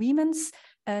some agreements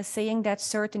saying that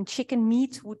certain chicken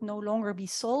meat would no longer be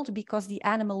sold because the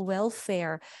animal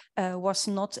welfare was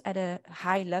not at a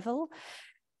high level.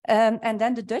 And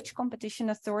then the Dutch Competition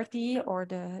Authority, or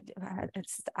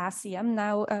it's the ACM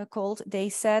now called, they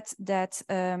said that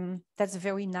that's a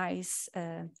very nice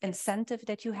incentive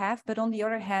that you have. But on the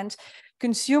other hand,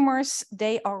 consumers,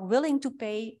 they are willing to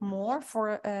pay more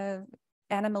for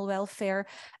animal welfare,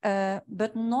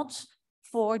 but not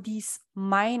for these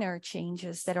minor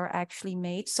changes that are actually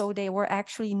made. So they were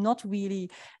actually not really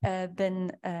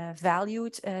been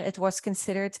valued. It was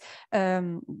considered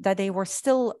that they were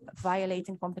still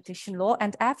violating competition law.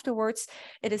 And afterwards,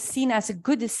 it is seen as a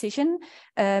good decision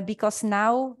because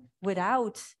now,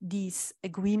 without these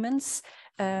agreements,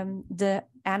 the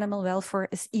animal welfare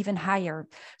is even higher.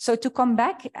 So to come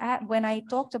back, when I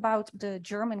talked about the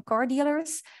German car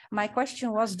dealers, my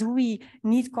question was, do we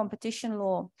need competition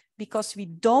law because we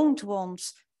don't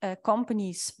want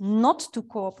companies not to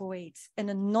cooperate in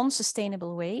a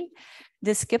non-sustainable way?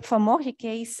 This Kip van Morgen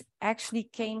case actually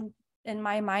came in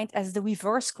my mind as the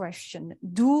reverse question.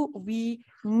 Do we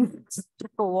need to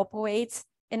cooperate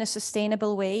in a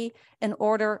sustainable way in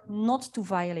order not to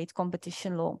violate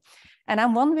competition law? And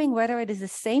I'm wondering whether it is the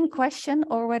same question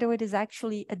or whether it is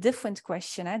actually a different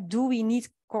question. Do we need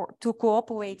to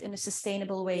cooperate in a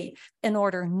sustainable way in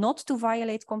order not to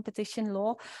violate competition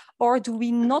law? Or do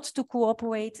we not to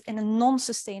cooperate in a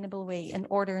non-sustainable way in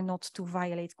order not to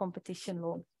violate competition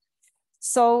law?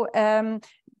 So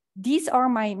these are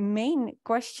my main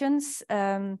questions.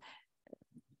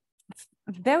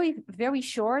 Very, very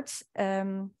short.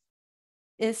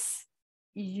 Is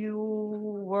you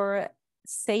were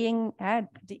saying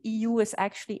the EU is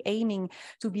actually aiming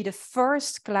to be the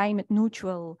first climate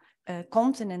neutral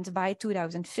continent by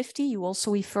 2050. You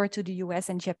also refer to the US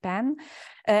and Japan.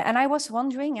 And I was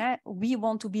wondering, we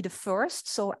want to be the first,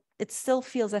 so it still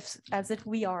feels as if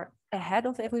we are ahead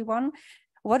of everyone.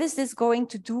 What is this going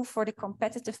to do for the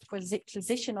competitive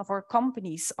position of our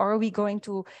companies? Are we going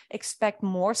to expect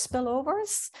more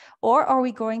spillovers, or are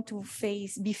we going to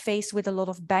be faced with a lot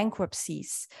of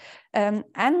bankruptcies? And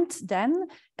then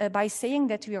by saying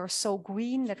that we are so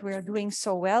green, that we are doing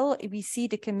so well, we see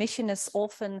the Commission is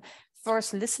often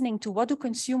first listening to what do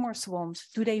consumers want?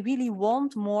 Do they really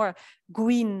want more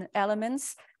green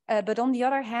elements? But on the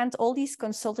other hand, all these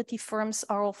consultancy firms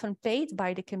are often paid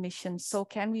by the Commission. So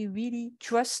can we really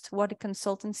trust what the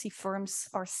consultancy firms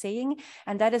are saying?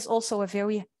 And that is also a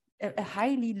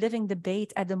highly living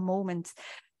debate at the moment.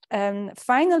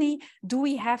 Finally, do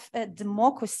we have a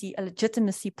democracy, a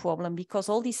legitimacy problem? Because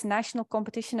all these national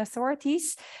competition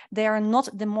authorities, they are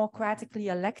not democratically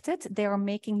elected. They are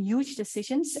making huge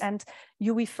decisions. And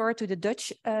you refer to the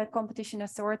Dutch competition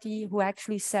authority, who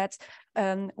actually said,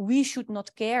 we should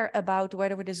not care about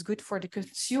whether it is good for the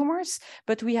consumers,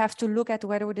 but we have to look at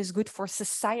whether it is good for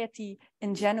society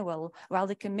in general. While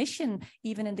the Commission,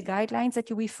 even in the guidelines that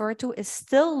you refer to, is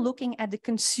still looking at the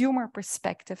consumer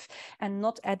perspective and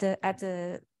not at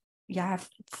the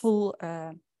full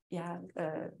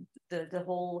the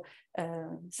whole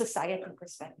society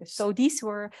perspective. So these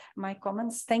were my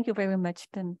comments. Thank you very much,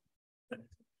 Pim.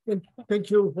 Thank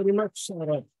you very much,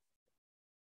 Sarah.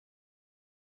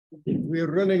 We're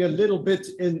running a little bit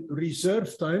in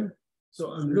reserve time,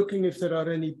 so I'm looking if there are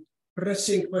any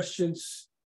pressing questions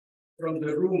from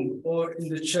the room or in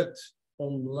the chat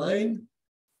online.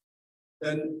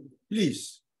 Then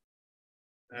please.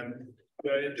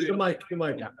 The mic.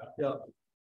 Yeah.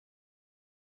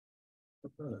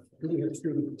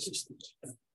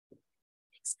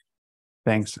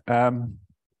 Thanks.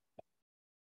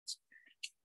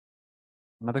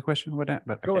 Another question with that?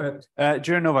 But go ahead.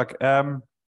 Jure Novak,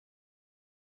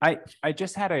 I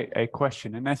just had a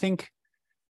question, and I think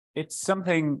it's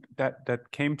something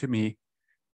that came to me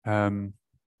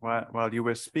while you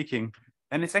were speaking,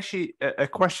 and it's actually a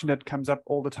question that comes up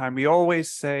all the time. We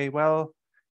always say, well,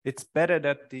 it's better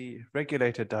that the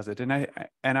regulator does it, and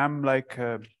I'm like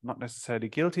not necessarily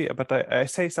guilty, but I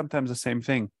say sometimes the same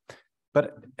thing.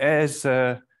 But as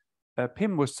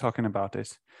Pim was talking about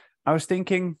this, I was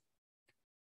thinking,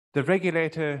 the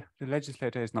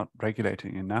legislator is not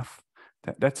regulating enough.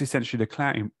 That's essentially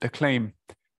the claim.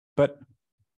 But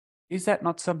is that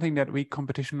not something that we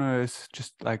competition lawyers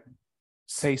just like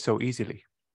say so easily?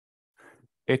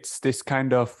 It's this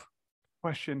kind of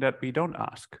question that we don't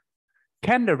ask.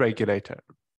 Can the regulator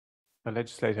the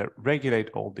legislator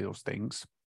regulate all those things?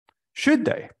 Should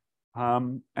they?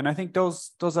 And I think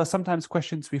those are sometimes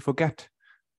questions we forget.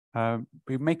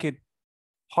 We make it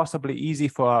possibly easy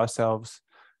for ourselves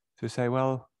to say,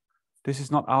 well, this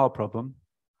is not our problem.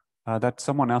 That's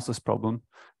someone else's problem.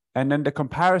 And then the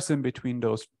comparison between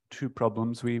those two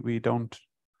problems, we don't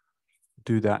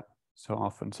do that so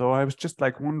often. So I was just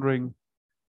like wondering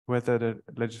whether the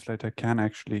legislator can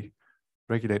actually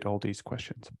regulate all these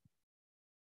questions.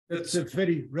 That's a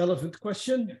very relevant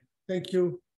question. Thank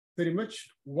you very much.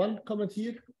 One comment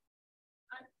here.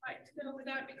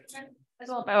 As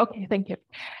well, okay, thank you.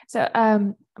 So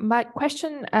my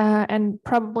question and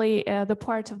probably the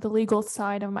part of the legal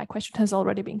side of my question has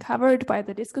already been covered by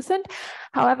the discussant.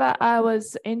 However, I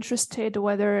was interested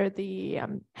whether the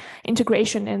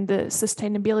integration in the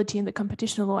sustainability in the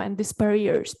competition law and these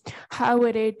barriers, how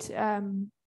would it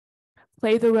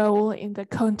play the role in the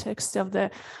context of the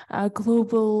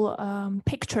global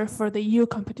picture for the EU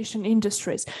competition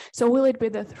industries? So will it be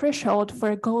the threshold for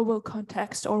a global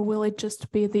context, or will it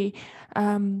just be the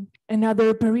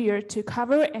another barrier to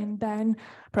cover, and then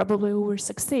probably we will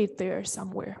succeed there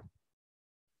somewhere?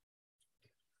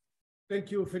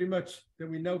 Thank you very much. Then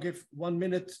we now give 1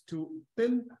 minute to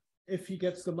Pim, if he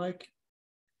gets the mic,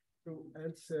 to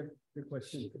answer the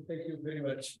question. Thank you very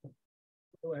much.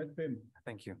 Go ahead, Pim.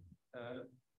 Thank you.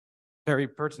 Very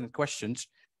pertinent questions.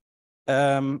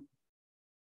 First,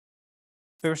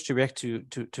 to react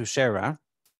to Sarah,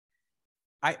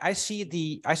 I see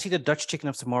the Dutch chicken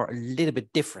of tomorrow a little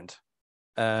bit different.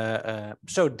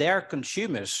 So their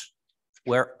consumers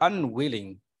were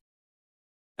unwilling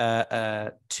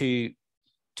they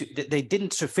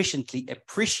didn't sufficiently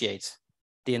appreciate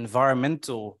the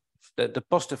environmental, the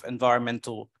positive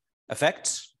environmental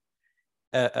effects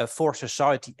for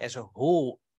society as a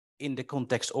whole in the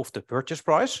context of the purchase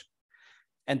price.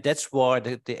 And that's why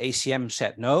the ACM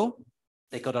said no.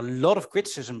 They got a lot of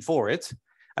criticism for it.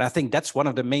 And I think that's one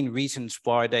of the main reasons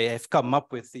why they have come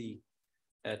up with the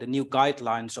new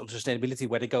guidelines on sustainability,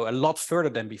 where they go a lot further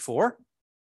than before.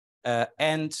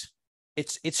 And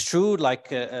it's true, like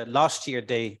last year,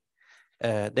 they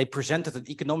presented an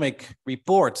economic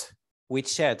report which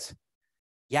said,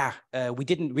 yeah, we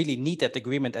didn't really need that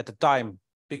agreement at the time,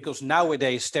 because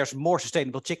nowadays there's more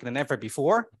sustainable chicken than ever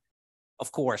before.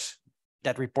 Of course,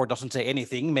 that report doesn't say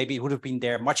anything. Maybe it would have been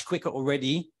there much quicker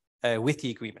already with the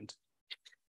agreement.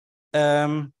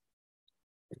 I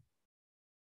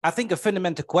think a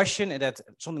fundamental question, and that's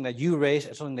something that you raise,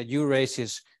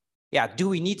 is, yeah,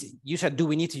 you said, do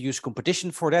we need to use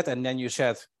competition for that? And then you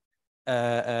said,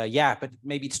 yeah, but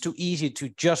maybe it's too easy to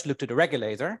just look to the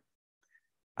regulator.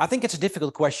 I think it's a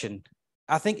difficult question.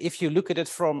 I think if you look at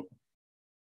it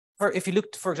if you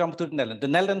look, for example, to the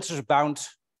Netherlands is bound,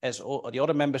 as all the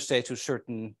other member states, to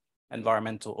certain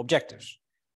environmental objectives.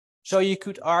 So you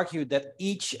could argue that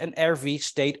each and every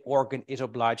state organ is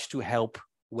obliged to help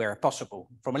where possible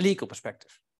from a legal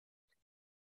perspective.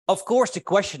 Of course, the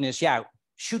question is, yeah,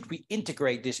 should we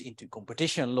integrate this into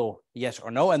competition law? Yes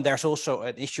or no? And there's also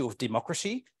an issue of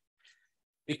democracy,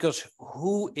 because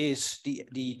who is the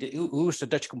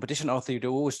Dutch competition authority,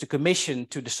 who is the commission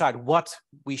to decide what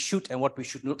we should and what we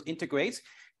should not integrate?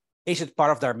 Is it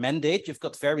part of their mandate? You've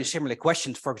got very similar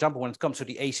questions, for example, when it comes to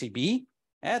the ACB.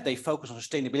 They focus on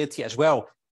sustainability as well.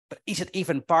 But is it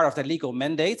even part of their legal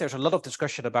mandate? There's a lot of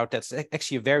discussion about that. It's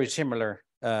actually a very similar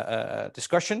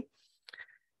discussion.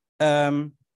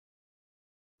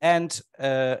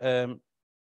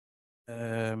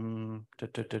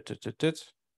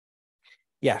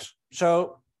 Yes,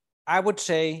 so I would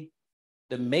say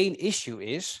the main issue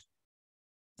is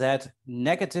that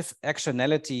negative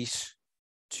externalities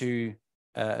to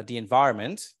the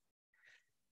environment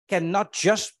cannot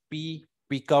just be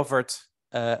recovered,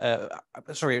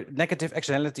 negative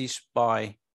externalities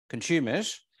by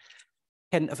consumers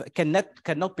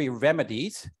cannot be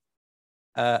remedied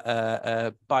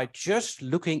by just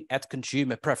looking at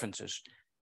consumer preferences.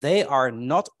 They are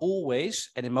not always,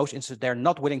 and in most instances, they're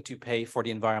not willing to pay for the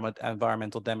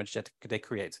environmental damage that they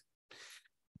create.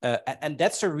 And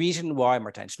that's the reason why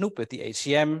Martijn Snoep with the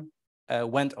ACM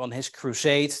went on his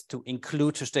crusade to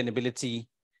include sustainability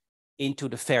into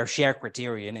the fair share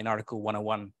criterion in Article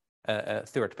 101,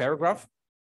 third paragraph.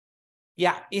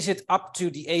 Yeah, is it up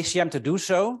to the ACM to do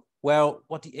so? Well,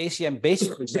 what the ACM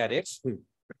basically said is,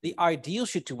 the ideal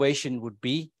situation would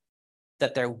be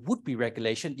that there would be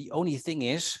regulation. The only thing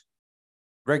is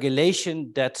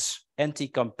regulation that's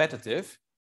anti-competitive,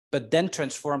 but then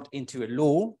transformed into a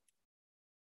law,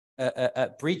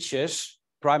 breaches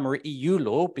primary EU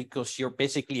law, because you're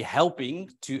basically helping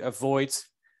to avoid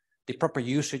the proper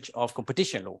usage of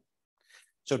competition law.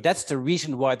 So that's the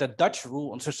reason why the Dutch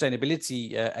rule on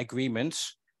sustainability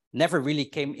agreements never really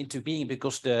came into being,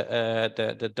 because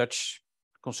the Dutch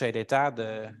Conseil d'État,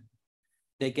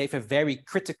 they gave a very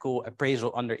critical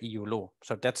appraisal under EU law.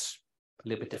 So that's a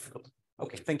little bit difficult.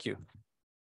 Okay, thank you.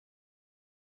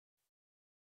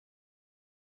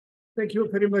 Thank you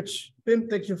very much, Pim.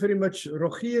 Thank you very much,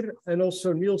 Rogier, and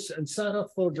also Niels and Sarah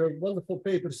for the wonderful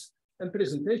papers and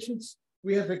presentations.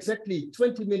 We have exactly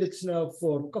 20 minutes now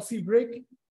for coffee break.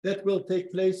 That will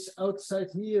take place outside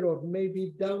here, or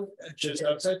maybe down, just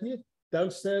outside here,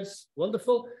 downstairs.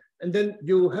 Wonderful. And then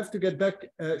you have to get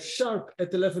back sharp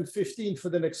at 11:15 for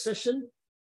the next session.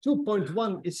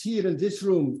 2.1 is here in this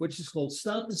room, which is called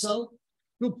Statenzaal.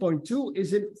 2.2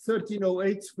 is in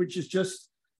 1308, which is just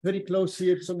very close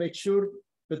here. So make sure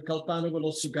that Kalpana will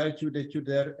also guide you that you're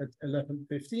there at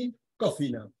 11:15.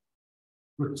 Coffee now.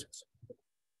 Good.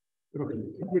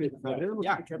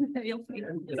 Ja, heel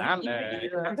veel gedaan.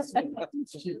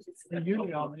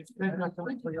 Julian heeft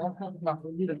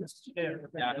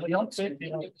Jan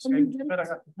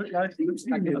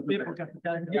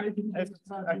heeft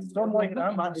het zo mooi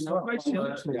gedaan, maar het is wel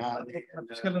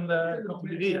verschillende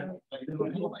categorieën.